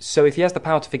 So if he has the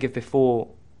power to forgive before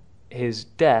his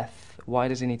death, why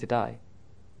does he need to die?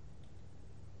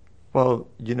 Well,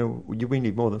 we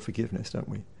need more than forgiveness, don't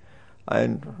we?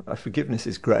 And forgiveness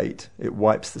is great. It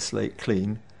wipes the slate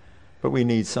clean. But we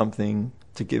need something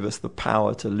to give us the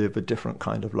power to live a different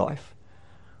kind of life.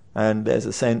 And there's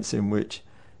a sense in which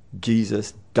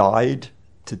Jesus died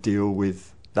to deal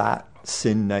with that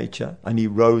sin nature, and he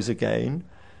rose again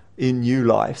in new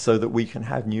life so that we can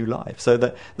have new life. So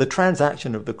that the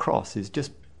transaction of the cross is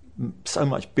just so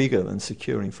much bigger than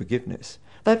securing forgiveness.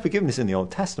 They had forgiveness in the Old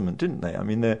Testament, didn't they? I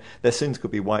mean, their sins could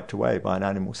be wiped away by an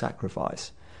animal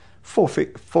sacrifice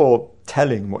for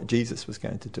telling what Jesus was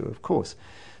going to do, of course.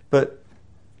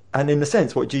 And in a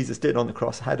sense, what Jesus did on the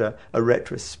cross had a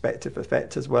retrospective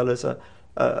effect as well as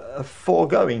a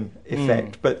foregoing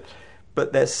effect.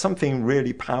 But there's something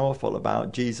really powerful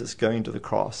about Jesus going to the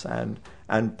cross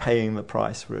and paying the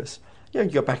price for us. You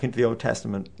go back into the Old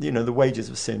Testament, the wages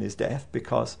of sin is death,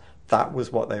 because that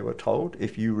was what they were told.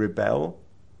 If you rebel,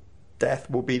 death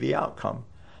will be the outcome.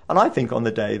 And I think on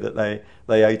the day that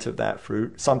they ate of that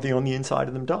fruit, something on the inside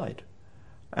of them died.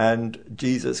 And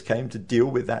Jesus came to deal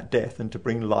with that death and to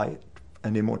bring light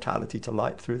and immortality to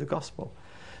light through the gospel.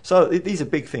 So these are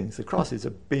big things. The cross is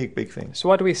a big, big thing. So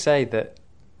why do we say that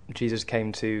Jesus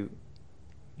came to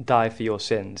die for your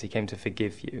sins? He came to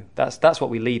forgive you. That's what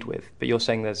we lead with. But you're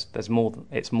saying there's more.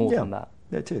 It's more than that.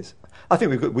 It is. I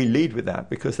think we lead with that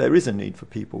because there is a need for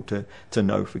people to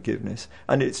know forgiveness.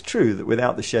 And it's true that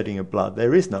without the shedding of blood,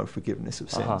 there is no forgiveness of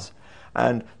sins. Uh-huh.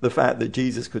 And the fact that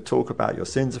Jesus could talk about your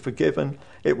sins are forgiven,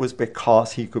 it was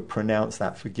because he could pronounce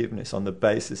that forgiveness on the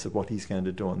basis of what he's going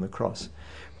to do on the cross.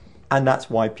 And that's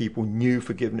why people knew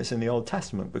forgiveness in the Old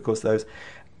Testament, because those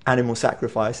animal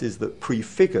sacrifices that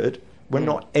prefigured were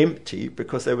not empty,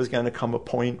 because there was going to come a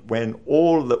point when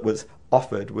all that was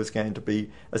offered was going to be,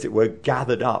 as it were,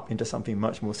 gathered up into something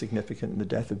much more significant in the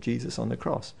death of Jesus on the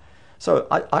cross. So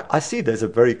I see there's a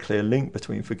very clear link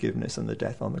between forgiveness and the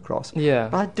death on the cross. Yeah.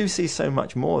 But I do see so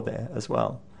much more there as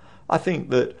well. I think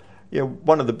that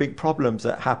one of the big problems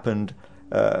that happened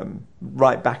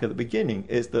right back at the beginning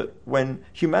is that when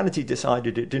humanity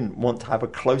decided it didn't want to have a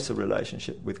closer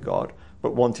relationship with God,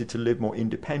 but wanted to live more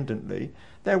independently,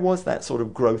 there was that sort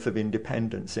of growth of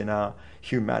independence in our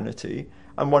humanity.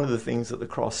 And one of the things that the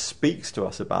cross speaks to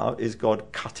us about is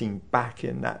God cutting back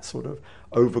in that sort of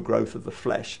overgrowth of the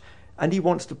flesh. And he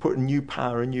wants to put new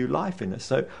power and new life in us.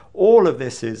 So all of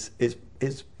this is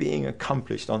being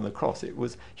accomplished on the cross. It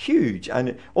was huge.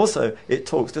 And it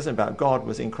talks, doesn't it, about God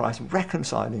was in Christ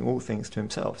reconciling all things to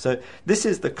himself. So this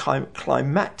is the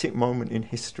climactic moment in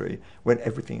history when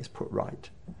everything is put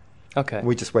right. Okay.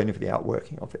 We're just waiting for the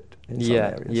outworking of it in some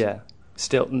areas. Yeah.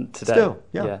 Still today. Still,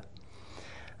 yeah.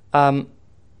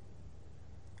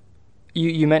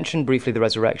 You mentioned briefly the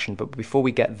resurrection, but before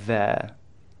we get there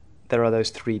are those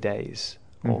 3 days,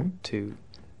 or two,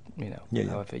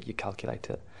 however you calculate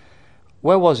it.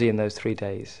 Where was he in those 3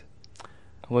 days?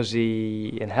 Was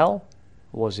he in hell?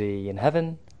 Was he in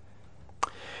heaven?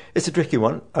 It's a tricky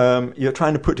one. You're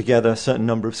trying to put together a certain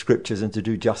number of scriptures and to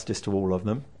do justice to all of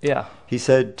them. Yeah. He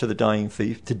said to the dying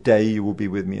thief, "Today you will be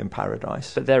with me in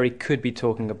paradise." But there he could be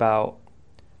talking about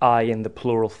I in the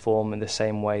plural form in the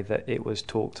same way that it was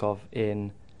talked of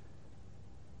in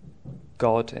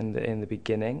God in the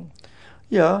beginning.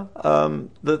 Yeah.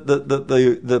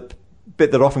 The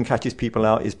bit that often catches people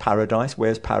out is paradise.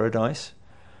 Where's paradise?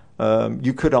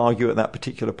 You could argue at that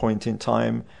particular point in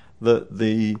time that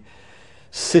the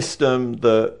system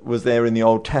that was there in the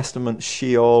Old Testament,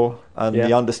 Sheol, and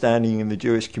the understanding in the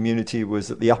Jewish community was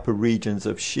that the upper regions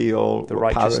of Sheol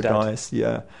were paradise.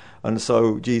 Yeah. And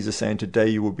so Jesus saying, "Today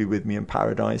you will be with me in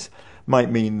paradise,"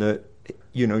 might mean that,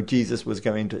 Jesus was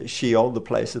going to Sheol, the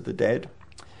place of the dead.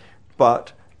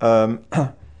 But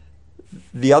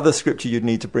The other scripture you'd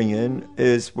need to bring in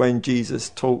is when Jesus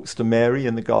talks to Mary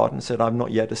in the garden, said, "I've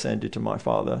not yet ascended to my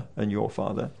Father and your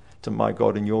Father, to my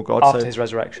God and your God." After his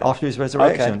resurrection. After his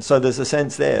resurrection. Okay. So there's a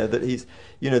sense there that he's,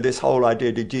 this whole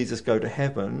idea, did Jesus go to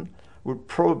heaven, would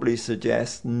probably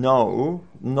suggest no,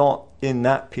 not in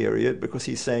that period, because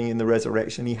he's saying in the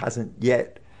resurrection he hasn't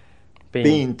yet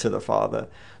been to the Father.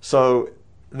 So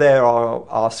there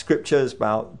are scriptures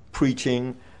about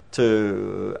preaching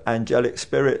to angelic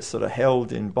spirits that are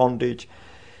held in bondage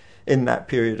in that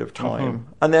period of time.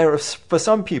 Mm-hmm. And there are, for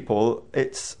some people,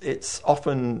 it's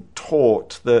often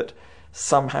taught that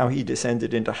somehow he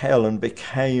descended into hell and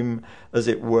became, as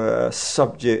it were,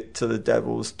 subject to the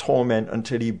devil's torment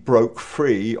until he broke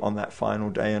free on that final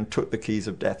day and took the keys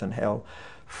of death and hell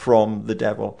from the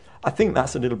devil. I think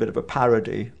that's a little bit of a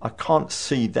parody. I can't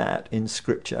see that in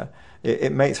Scripture.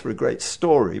 It makes for a great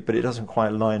story, but it doesn't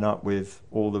quite line up with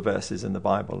all the verses in the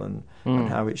Bible and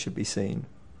how it should be seen.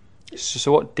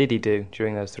 So what did he do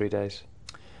during those 3 days?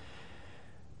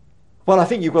 Well, I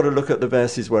think you've got to look at the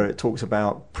verses where it talks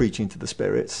about preaching to the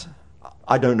spirits.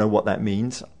 I don't know what that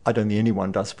means. I don't think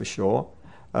anyone does for sure.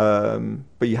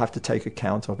 But you have to take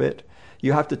account of it.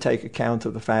 You have to take account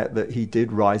of the fact that he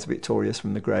did rise victorious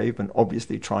from the grave and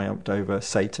obviously triumphed over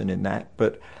Satan in that.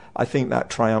 But I think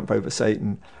that triumph over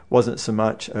Satan wasn't so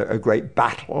much a great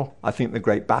battle. I think the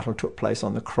great battle took place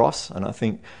on the cross, and I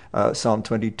think Psalm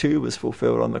 22 was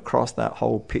fulfilled on the cross, that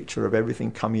whole picture of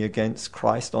everything coming against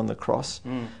Christ on the cross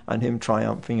and him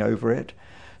triumphing over it.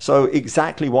 So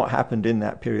exactly what happened in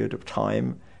that period of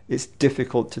time is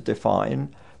difficult to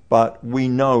define, but we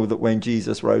know that when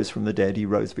Jesus rose from the dead, he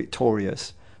rose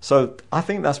victorious. So I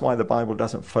think that's why the Bible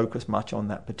doesn't focus much on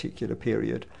that particular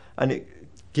period. And it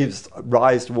gives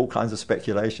rise to all kinds of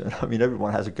speculation. I mean,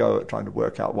 everyone has a go at trying to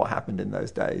work out what happened in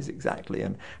those days exactly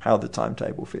and how the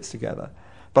timetable fits together.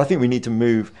 But I think we need to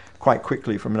move quite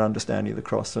quickly from an understanding of the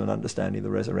cross to an understanding of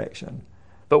the resurrection.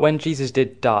 But when Jesus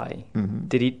did die,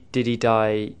 did he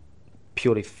die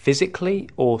purely physically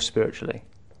or spiritually?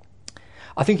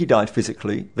 I think he died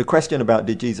physically. The question about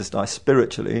did Jesus die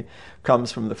spiritually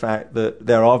comes from the fact that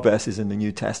there are verses in the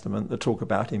New Testament that talk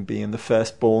about him being the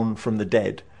firstborn from the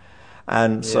dead.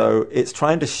 And so it's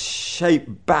trying to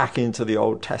shape back into the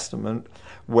Old Testament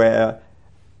where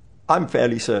I'm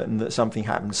fairly certain that something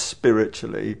happened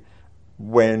spiritually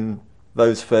when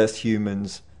those first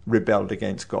humans rebelled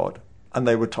against God. And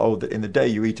they were told that in the day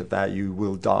you eat of that, you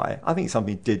will die. I think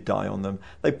something did die on them.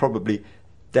 They probably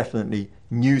definitely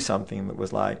knew something that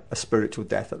was like a spiritual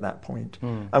death at that point.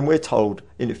 And we're told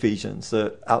in Ephesians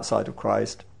that outside of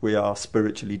Christ, we are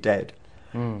spiritually dead.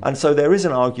 And so there is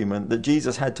an argument that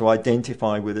Jesus had to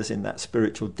identify with us in that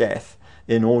spiritual death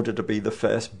in order to be the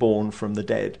firstborn from the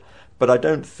dead. But I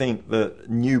don't think that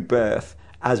new birth,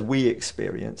 as we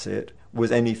experience it,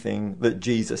 was anything that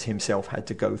Jesus himself had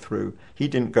to go through. He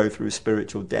didn't go through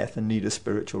spiritual death and need a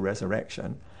spiritual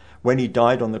resurrection. When he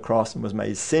died on the cross and was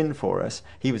made sin for us,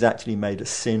 he was actually made a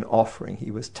sin offering.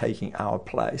 He was taking our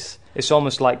place. It's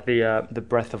almost like the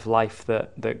breath of life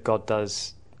that God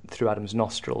does through Adam's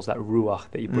nostrils, that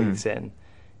ruach that he breathes in,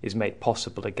 is made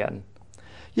possible again.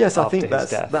 Yes, I think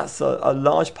that's a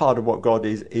large part of what God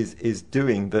is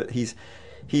doing. That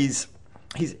he's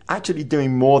actually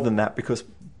doing more than that, because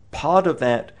part of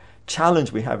that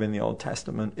challenge we have in the Old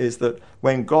Testament is that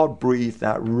when God breathed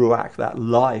that ruach, that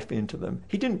life into them,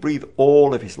 he didn't breathe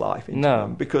all of his life into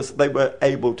them, because they were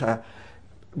able to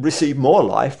receive more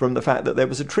life from the fact that there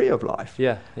was a tree of life.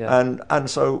 And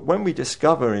so when we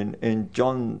discover in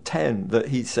John 10 that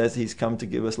he says he's come to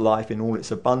give us life in all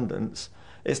its abundance,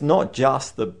 it's not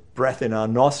just the breath in our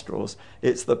nostrils,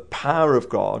 it's the power of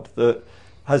God that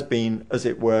has been, as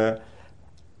it were,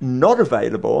 not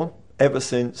available ever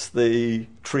since the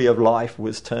tree of life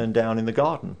was turned down in the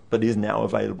garden, but is now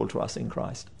available to us in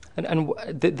Christ. And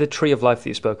the tree of life that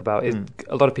you spoke about,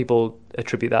 a lot of people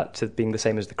attribute that to being the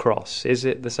same as the cross. Is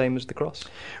it the same as the cross?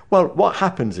 Well, what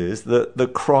happens is that the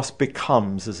cross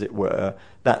becomes, as it were,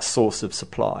 that source of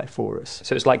supply for us.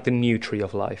 So it's like the new tree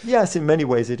of life? Yes, in many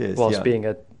ways it is. Whilst being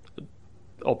an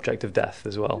object of death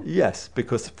as well? Yes,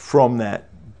 because from that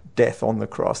death on the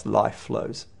cross, life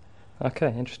flows.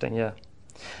 Okay, interesting, yeah.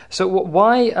 So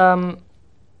why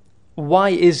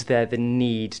is there the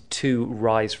need to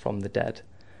rise from the dead?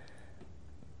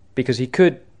 Because he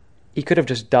could have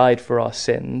just died for our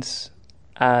sins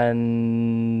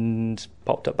and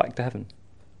popped up back to heaven.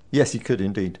 Yes, he could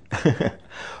indeed.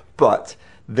 But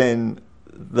then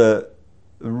the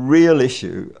real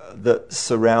issue that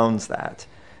surrounds that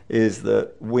is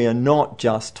that we are not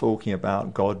just talking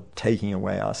about God taking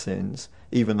away our sins.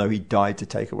 even though he died to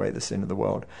take away the sin of the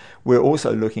world. We're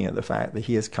also looking at the fact that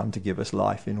he has come to give us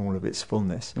life in all of its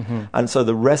fullness. And so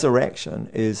the resurrection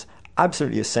is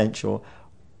absolutely essential.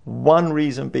 One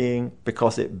reason being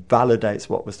because it validates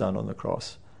what was done on the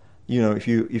cross. You know, if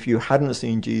you hadn't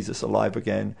seen Jesus alive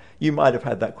again, you might have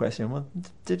had that question, well,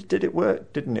 did it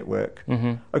work? Didn't it work?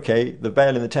 Okay, the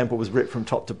veil in the temple was ripped from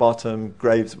top to bottom,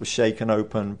 graves were shaken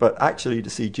open, but actually to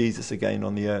see Jesus again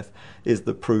on the earth is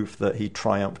the proof that he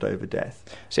triumphed over death.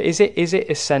 So is it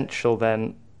essential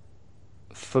then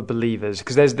for believers?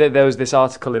 Because there was this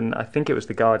article in, I think it was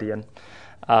The Guardian,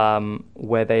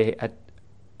 where they had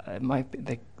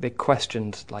they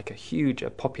questioned like a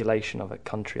population of a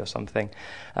country or something,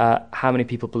 how many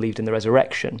people believed in the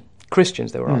resurrection.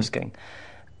 Christians, they were asking.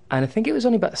 And I think it was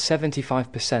only about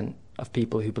 75% of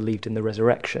people who believed in the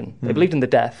resurrection. They believed in the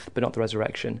death, but not the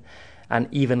resurrection. And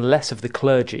even less of the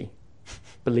clergy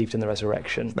believed in the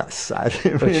resurrection. That's sad.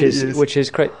 Which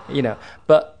is great, you know.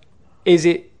 But is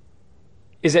it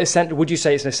essential? Would you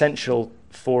say it's essential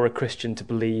for a Christian to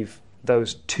believe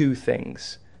those two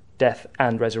things, death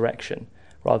and resurrection,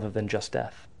 rather than just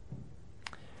death?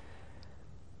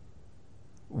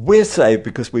 We're saved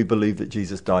because we believe that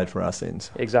Jesus died for our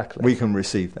sins. Exactly. We can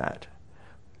receive that.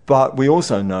 But we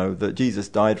also know that Jesus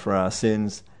died for our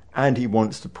sins and he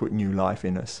wants to put new life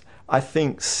in us. I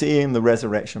think seeing the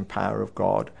resurrection power of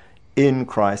God in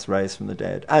Christ raised from the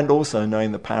dead, and also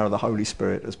knowing the power of the Holy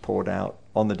Spirit as poured out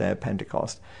on the day of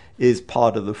Pentecost, is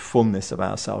part of the fullness of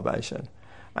our salvation.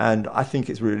 And I think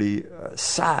it's really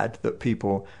sad that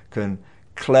people can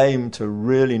claim to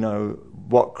really know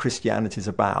what Christianity is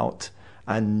about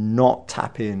and not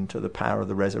tap into the power of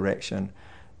the resurrection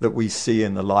that we see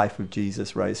in the life of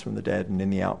Jesus raised from the dead and in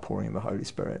the outpouring of the Holy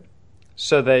Spirit.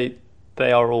 So they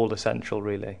are all essential,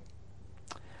 really?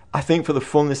 I think for the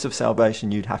fullness of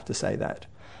salvation, you'd have to say that.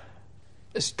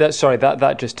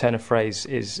 That just turn of phrase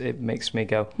it makes me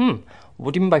go,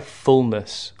 what do you mean by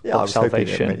fullness of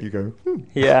salvation? Hoping it made you go,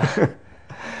 Yeah.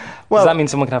 Well, does that mean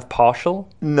someone can have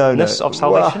partialness of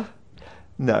salvation? Well,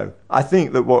 no. I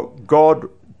think that what God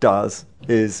does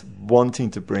is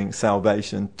wanting to bring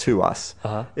salvation to us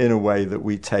in a way that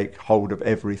we take hold of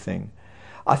everything.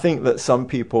 I think that some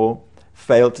people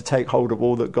fail to take hold of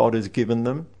all that God has given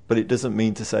them, but it doesn't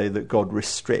mean to say that God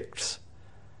restricts.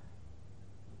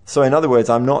 So in other words,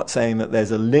 I'm not saying that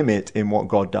there's a limit in what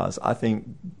God does. I think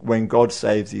when God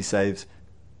saves, he saves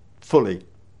fully,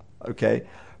 okay?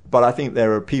 But I think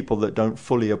there are people that don't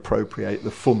fully appreciate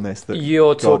the fullness that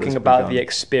you're God talking has about begun. the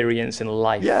experience in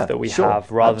life that we sure, have,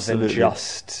 rather absolutely. than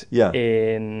just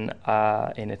in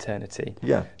eternity.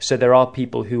 Yeah. So there are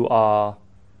people who are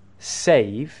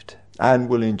saved and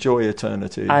will enjoy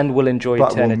eternity. But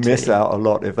will miss out a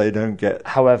lot if they don't get.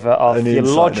 However, are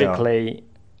theologically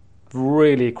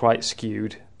really quite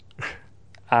skewed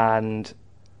and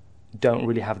don't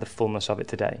really have the fullness of it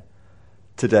today.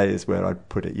 Today is where I'd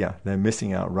put it, yeah. They're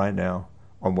missing out right now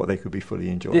on what they could be fully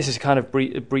enjoying. This is kind of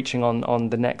breaching on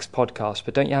the next podcast,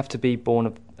 but don't you have to be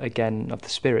born again of the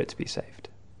Spirit to be saved?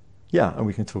 Yeah, and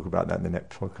we can talk about that in the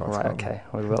next podcast. Right, okay,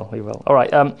 we will. All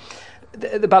right,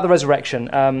 about the resurrection,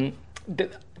 I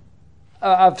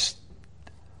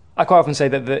quite often say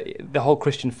that the whole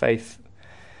Christian faith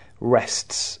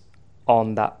rests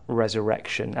on that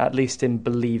resurrection, at least in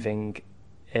believing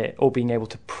it or being able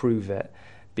to prove it,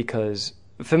 because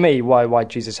for me, why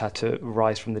Jesus had to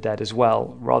rise from the dead as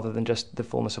well, rather than just the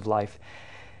fullness of life,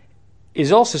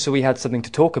 is also so we had something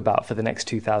to talk about for the next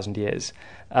 2,000 years.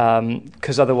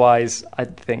 Because otherwise, I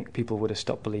think people would have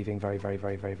stopped believing very, very,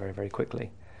 very, very, very, very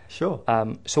quickly. Sure.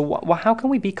 So how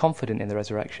can we be confident in the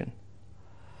resurrection?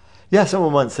 Yeah,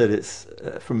 someone once said it's,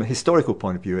 from a historical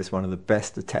point of view, it's one of the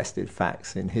best attested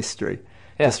facts in history.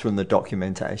 Just from the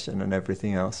documentation and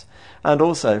everything else. And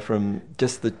also from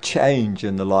just the change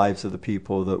in the lives of the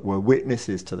people that were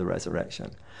witnesses to the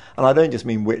resurrection. And I don't just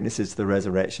mean witnesses to the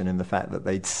resurrection in the fact that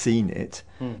they'd seen it,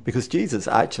 because Jesus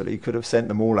actually could have sent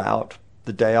them all out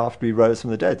the day after he rose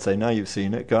from the dead, say, now you've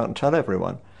seen it, go out and tell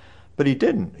everyone. But he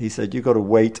didn't. He said, you've got to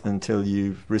wait until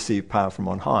you've received power from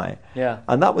on high. Yeah.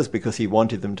 And that was because he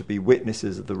wanted them to be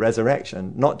witnesses of the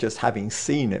resurrection, not just having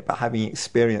seen it, but having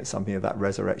experienced something of that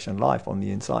resurrection life on the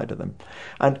inside of them.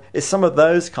 And it's some of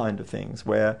those kind of things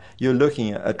where you're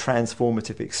looking at a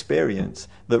transformative experience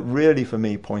that really, for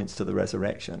me, points to the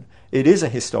resurrection. It is a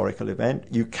historical event.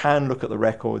 You can look at the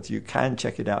records. You can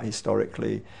check it out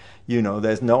historically. You know,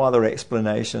 there's no other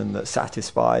explanation that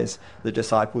satisfies the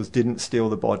disciples didn't steal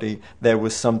the body. There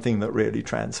was something that really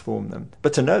transformed them.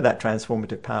 But to know that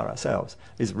transformative power ourselves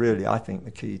is really, I think,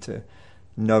 the key to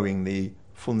knowing the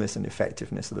fullness and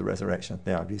effectiveness of the resurrection.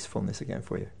 There, I've used fullness again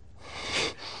for you.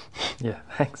 Yeah,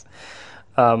 thanks.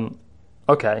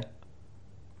 Okay.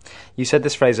 You said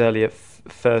this phrase earlier,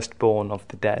 firstborn of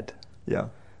the dead. Yeah.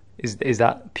 Is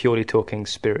that purely talking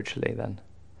spiritually then?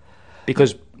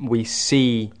 Because we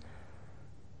see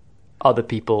other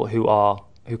people who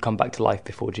come back to life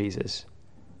before Jesus.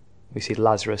 We see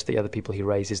Lazarus, the other people he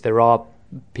raises. There are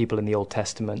people in the Old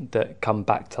Testament that come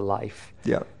back to life.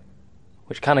 Yeah.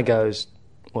 Which kind of goes,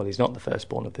 well, he's not the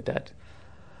firstborn of the dead.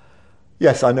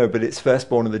 Yes, I know, but it's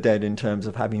firstborn of the dead in terms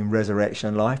of having resurrection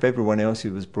and life. Everyone else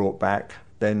who was brought back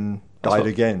then died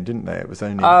again, didn't they? It was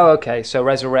only... Oh, okay, so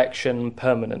resurrection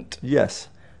permanent. Yes,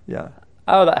 yeah.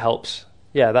 Oh, that helps.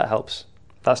 Yeah, that helps.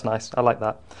 That's nice. I like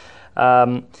that.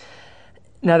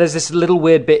 Now, there's this little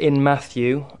weird bit in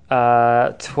Matthew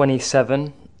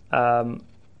 27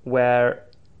 where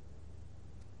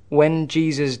when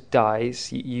Jesus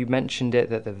dies, you mentioned it,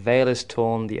 that the veil is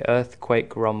torn, the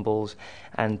earthquake rumbles,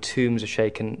 and tombs are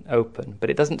shaken open. But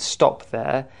it doesn't stop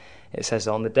there. It says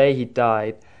on the day he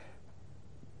died,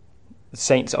 the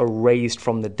saints are raised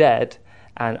from the dead,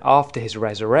 and after his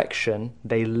resurrection,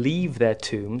 they leave their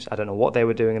tombs. I don't know what they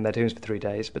were doing in their tombs for 3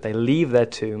 days, but they leave their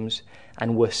tombs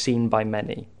and were seen by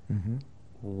many. Mm-hmm.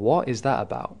 What is that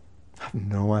about? I have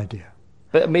no idea.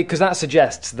 But I mean, because that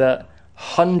suggests that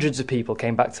hundreds of people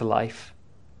came back to life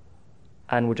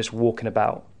and were just walking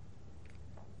about.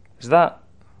 Is that?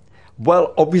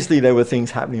 Well, obviously there were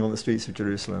things happening on the streets of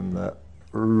Jerusalem that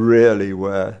really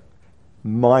were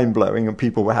mind-blowing, and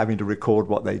people were having to record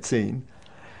what they'd seen.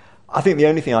 I think the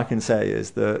only thing I can say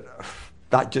is that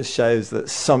that just shows that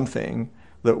something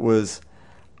that was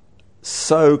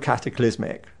so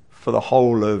cataclysmic for the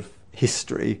whole of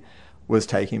history was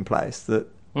taking place, that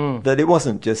it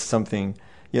wasn't just something,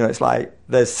 it's like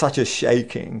there's such a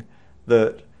shaking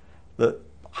that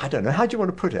I don't know, how do you want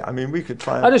to put it? I mean, we could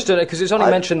try and... I just don't know, because it's only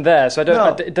mentioned there, so I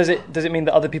don't... No. Does it mean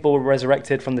that other people were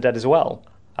resurrected from the dead as well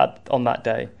on that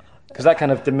day? Because that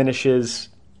kind of diminishes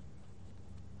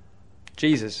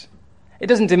Jesus. It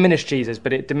doesn't diminish Jesus,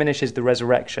 but it diminishes the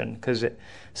resurrection, because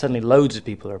suddenly loads of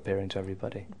people are appearing to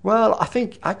everybody. Well, I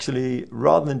think actually,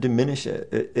 rather than diminish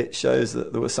it shows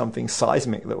that there was something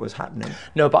seismic that was happening.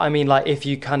 No, but I mean, like, if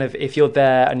you're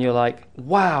there and you're like,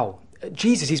 wow,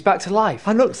 Jesus, he's back to life.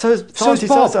 I know, so's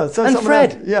Bob, and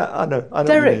Fred. Else. Yeah, I know.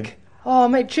 Derek. Oh,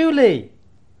 mate, Julie.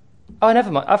 Oh,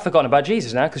 never mind. I've forgotten about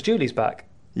Jesus now, because Julie's back.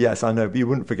 Yes, I know, but you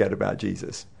wouldn't forget about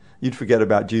Jesus. You'd forget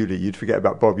about Julie, you'd forget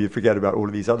about Bob, you'd forget about all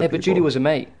of these other people. Yeah, but Julie was a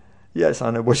mate. Yes, I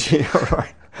know. Was she? All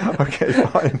right. Okay,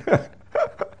 fine.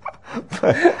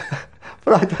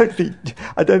 but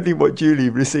I don't think what Julie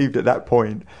received at that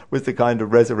point was the kind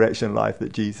of resurrection life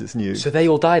that Jesus knew. So they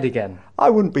all died again? I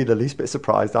wouldn't be the least bit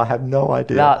surprised. I have no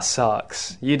idea. That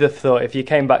sucks. You'd have thought if you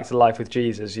came back to life with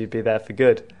Jesus, you'd be there for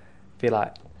good. Be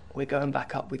like, we're going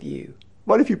back up with you.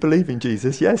 Well, if you believe in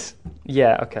Jesus, yes.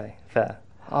 Yeah, okay, fair.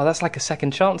 Oh, that's like a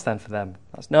second chance then for them.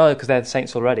 No, because they're the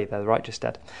saints already. They're the righteous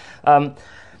dead.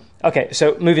 Okay,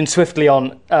 so moving swiftly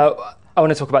on, I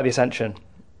want to talk about the Ascension.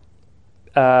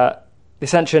 The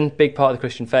Ascension, big part of the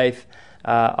Christian faith.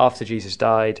 After Jesus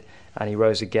died and he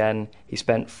rose again, he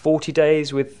spent 40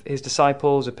 days with his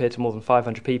disciples, appeared to more than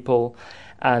 500 people,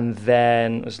 and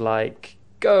then was like,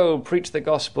 go, preach the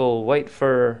gospel, wait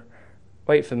for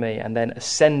me, and then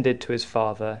ascended to his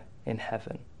Father in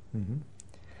heaven. Mm-hmm.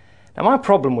 Now, my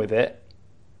problem with it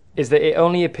is that it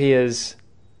only appears,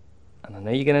 and I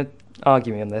know you're going to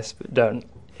argue me on this, but don't.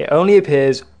 It only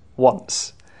appears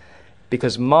once,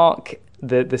 because Mark,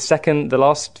 the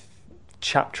last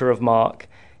chapter of Mark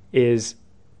is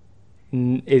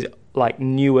like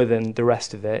newer than the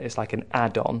rest of it. It's like an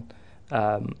add-on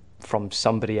from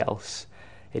somebody else.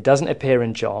 It doesn't appear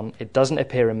in John. It doesn't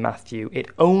appear in Matthew. It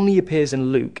only appears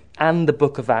in Luke and the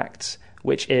book of Acts,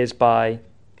 which is by,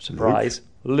 surprise,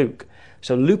 Luke.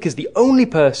 So Luke is the only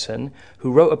person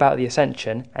who wrote about the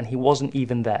Ascension, and he wasn't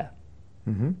even there.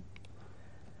 Mm-hmm.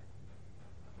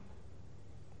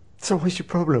 So what's your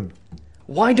problem?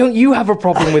 Why don't you have a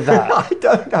problem with that? I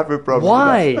don't have a problem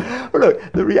with that. Why? Well,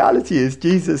 look, the reality is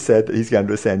Jesus said that he's going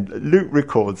to ascend. Luke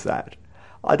records that.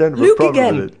 I don't have Luke a problem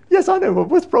again. with it. Yes, I know. Well,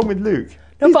 what's the problem with Luke?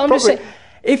 No, but I'm just saying,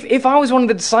 if I was one of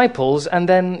the disciples, and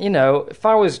then, if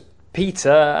I was Peter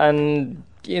and,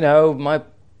 my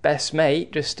best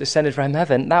mate just ascended from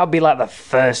heaven, that would be like the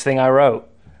first thing I wrote.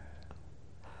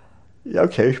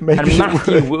 Okay, maybe. And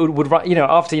Matthew would write,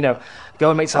 after,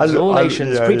 go and make disciples of all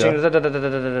nations, preaching,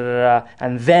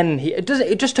 and then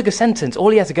it just took a sentence. All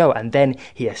he had to go, and then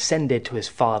he ascended to his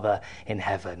Father in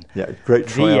heaven. Yeah, great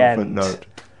triumphant note.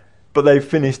 But they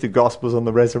finished the Gospels on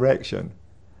the resurrection.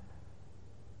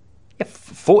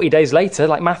 40 days later,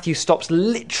 like Matthew stops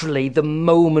literally the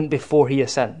moment before he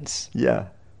ascends. Yeah.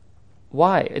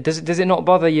 Why? Does it not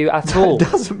bother you at all? It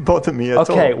doesn't bother me at all.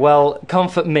 Okay, well,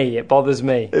 comfort me. It bothers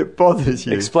me. It bothers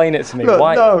you. Explain it to me. Look,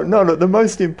 Why? No. The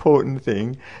most important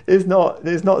thing is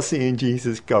not seeing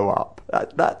Jesus go up.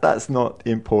 That's not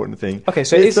the important thing. Okay,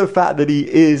 so it's the fact that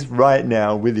he is right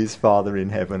now with his Father in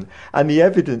heaven, and the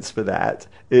evidence for that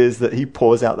is that he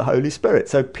pours out the Holy Spirit.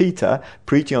 So Peter,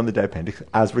 preaching on the day of Pentecost,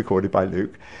 as recorded by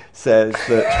Luke, says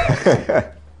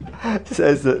that.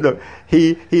 Says that, look,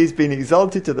 he's been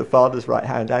exalted to the Father's right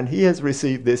hand, and he has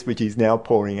received this which he's now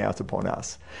pouring out upon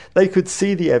us. They could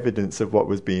see the evidence of what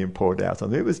was being poured out on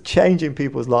them. It was changing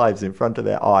people's lives in front of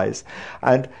their eyes.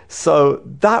 And so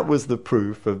that was the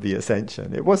proof of the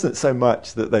ascension. It wasn't so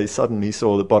much that they suddenly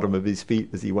saw the bottom of his feet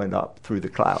as he went up through the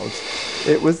clouds.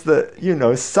 It was that,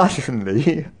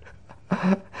 suddenly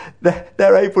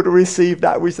they're able to receive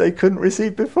that which they couldn't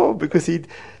receive before, because he'd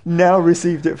now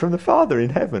received it from the Father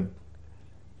in heaven.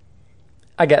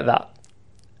 I get that.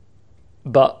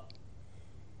 But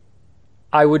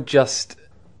I would just...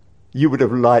 You would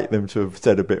have liked them to have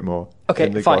said a bit more. Okay,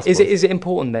 fine. Gospels. Is it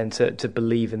important then to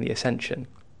believe in the ascension?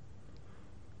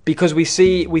 Because we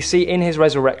see in his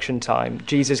resurrection time,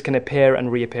 Jesus can appear and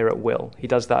reappear at will. He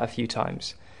does that a few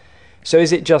times. So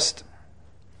is it just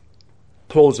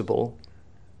plausible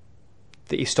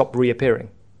that he stopped reappearing?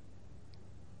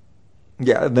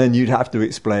 Yeah, and then you'd have to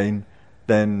explain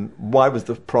then why was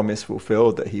the promise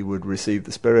fulfilled that he would receive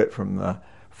the Spirit from the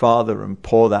Father and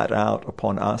pour that out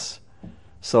upon us.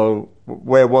 So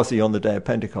where was he on the day of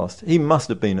Pentecost? He must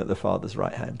have been at the Father's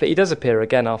right hand. But he does appear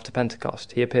again after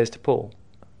Pentecost. He appears to Paul.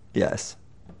 Yes.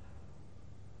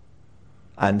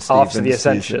 And Stephen after the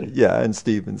ascension. And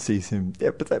Stephen sees him.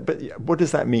 Yeah, but what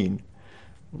does that mean?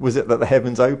 Was it that the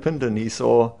heavens opened and he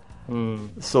saw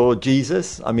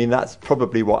Jesus? I mean, that's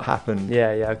probably what happened.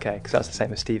 Yeah, okay, because that's the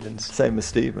same as Stephen's. Same as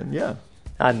Stephen, yeah.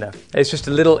 I know. It's just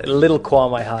a little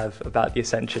qualm I have about the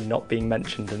ascension not being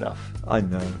mentioned enough. I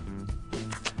know.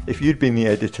 If you'd been the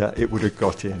editor, it would have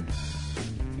got in.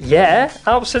 Yeah,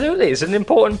 absolutely. It's an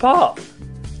important part.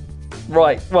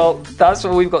 Right, well, that's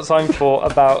all we've got time for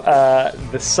about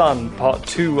the Son, part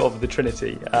 2 of the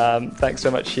Trinity. Thanks so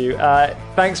much, Hugh.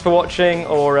 Thanks for watching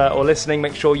or listening.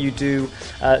 Make sure you do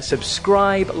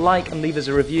subscribe, like, and leave us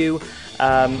a review.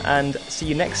 And see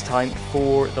you next time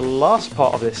for the last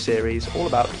part of this series, all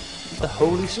about the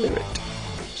Holy Spirit.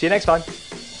 See you next time.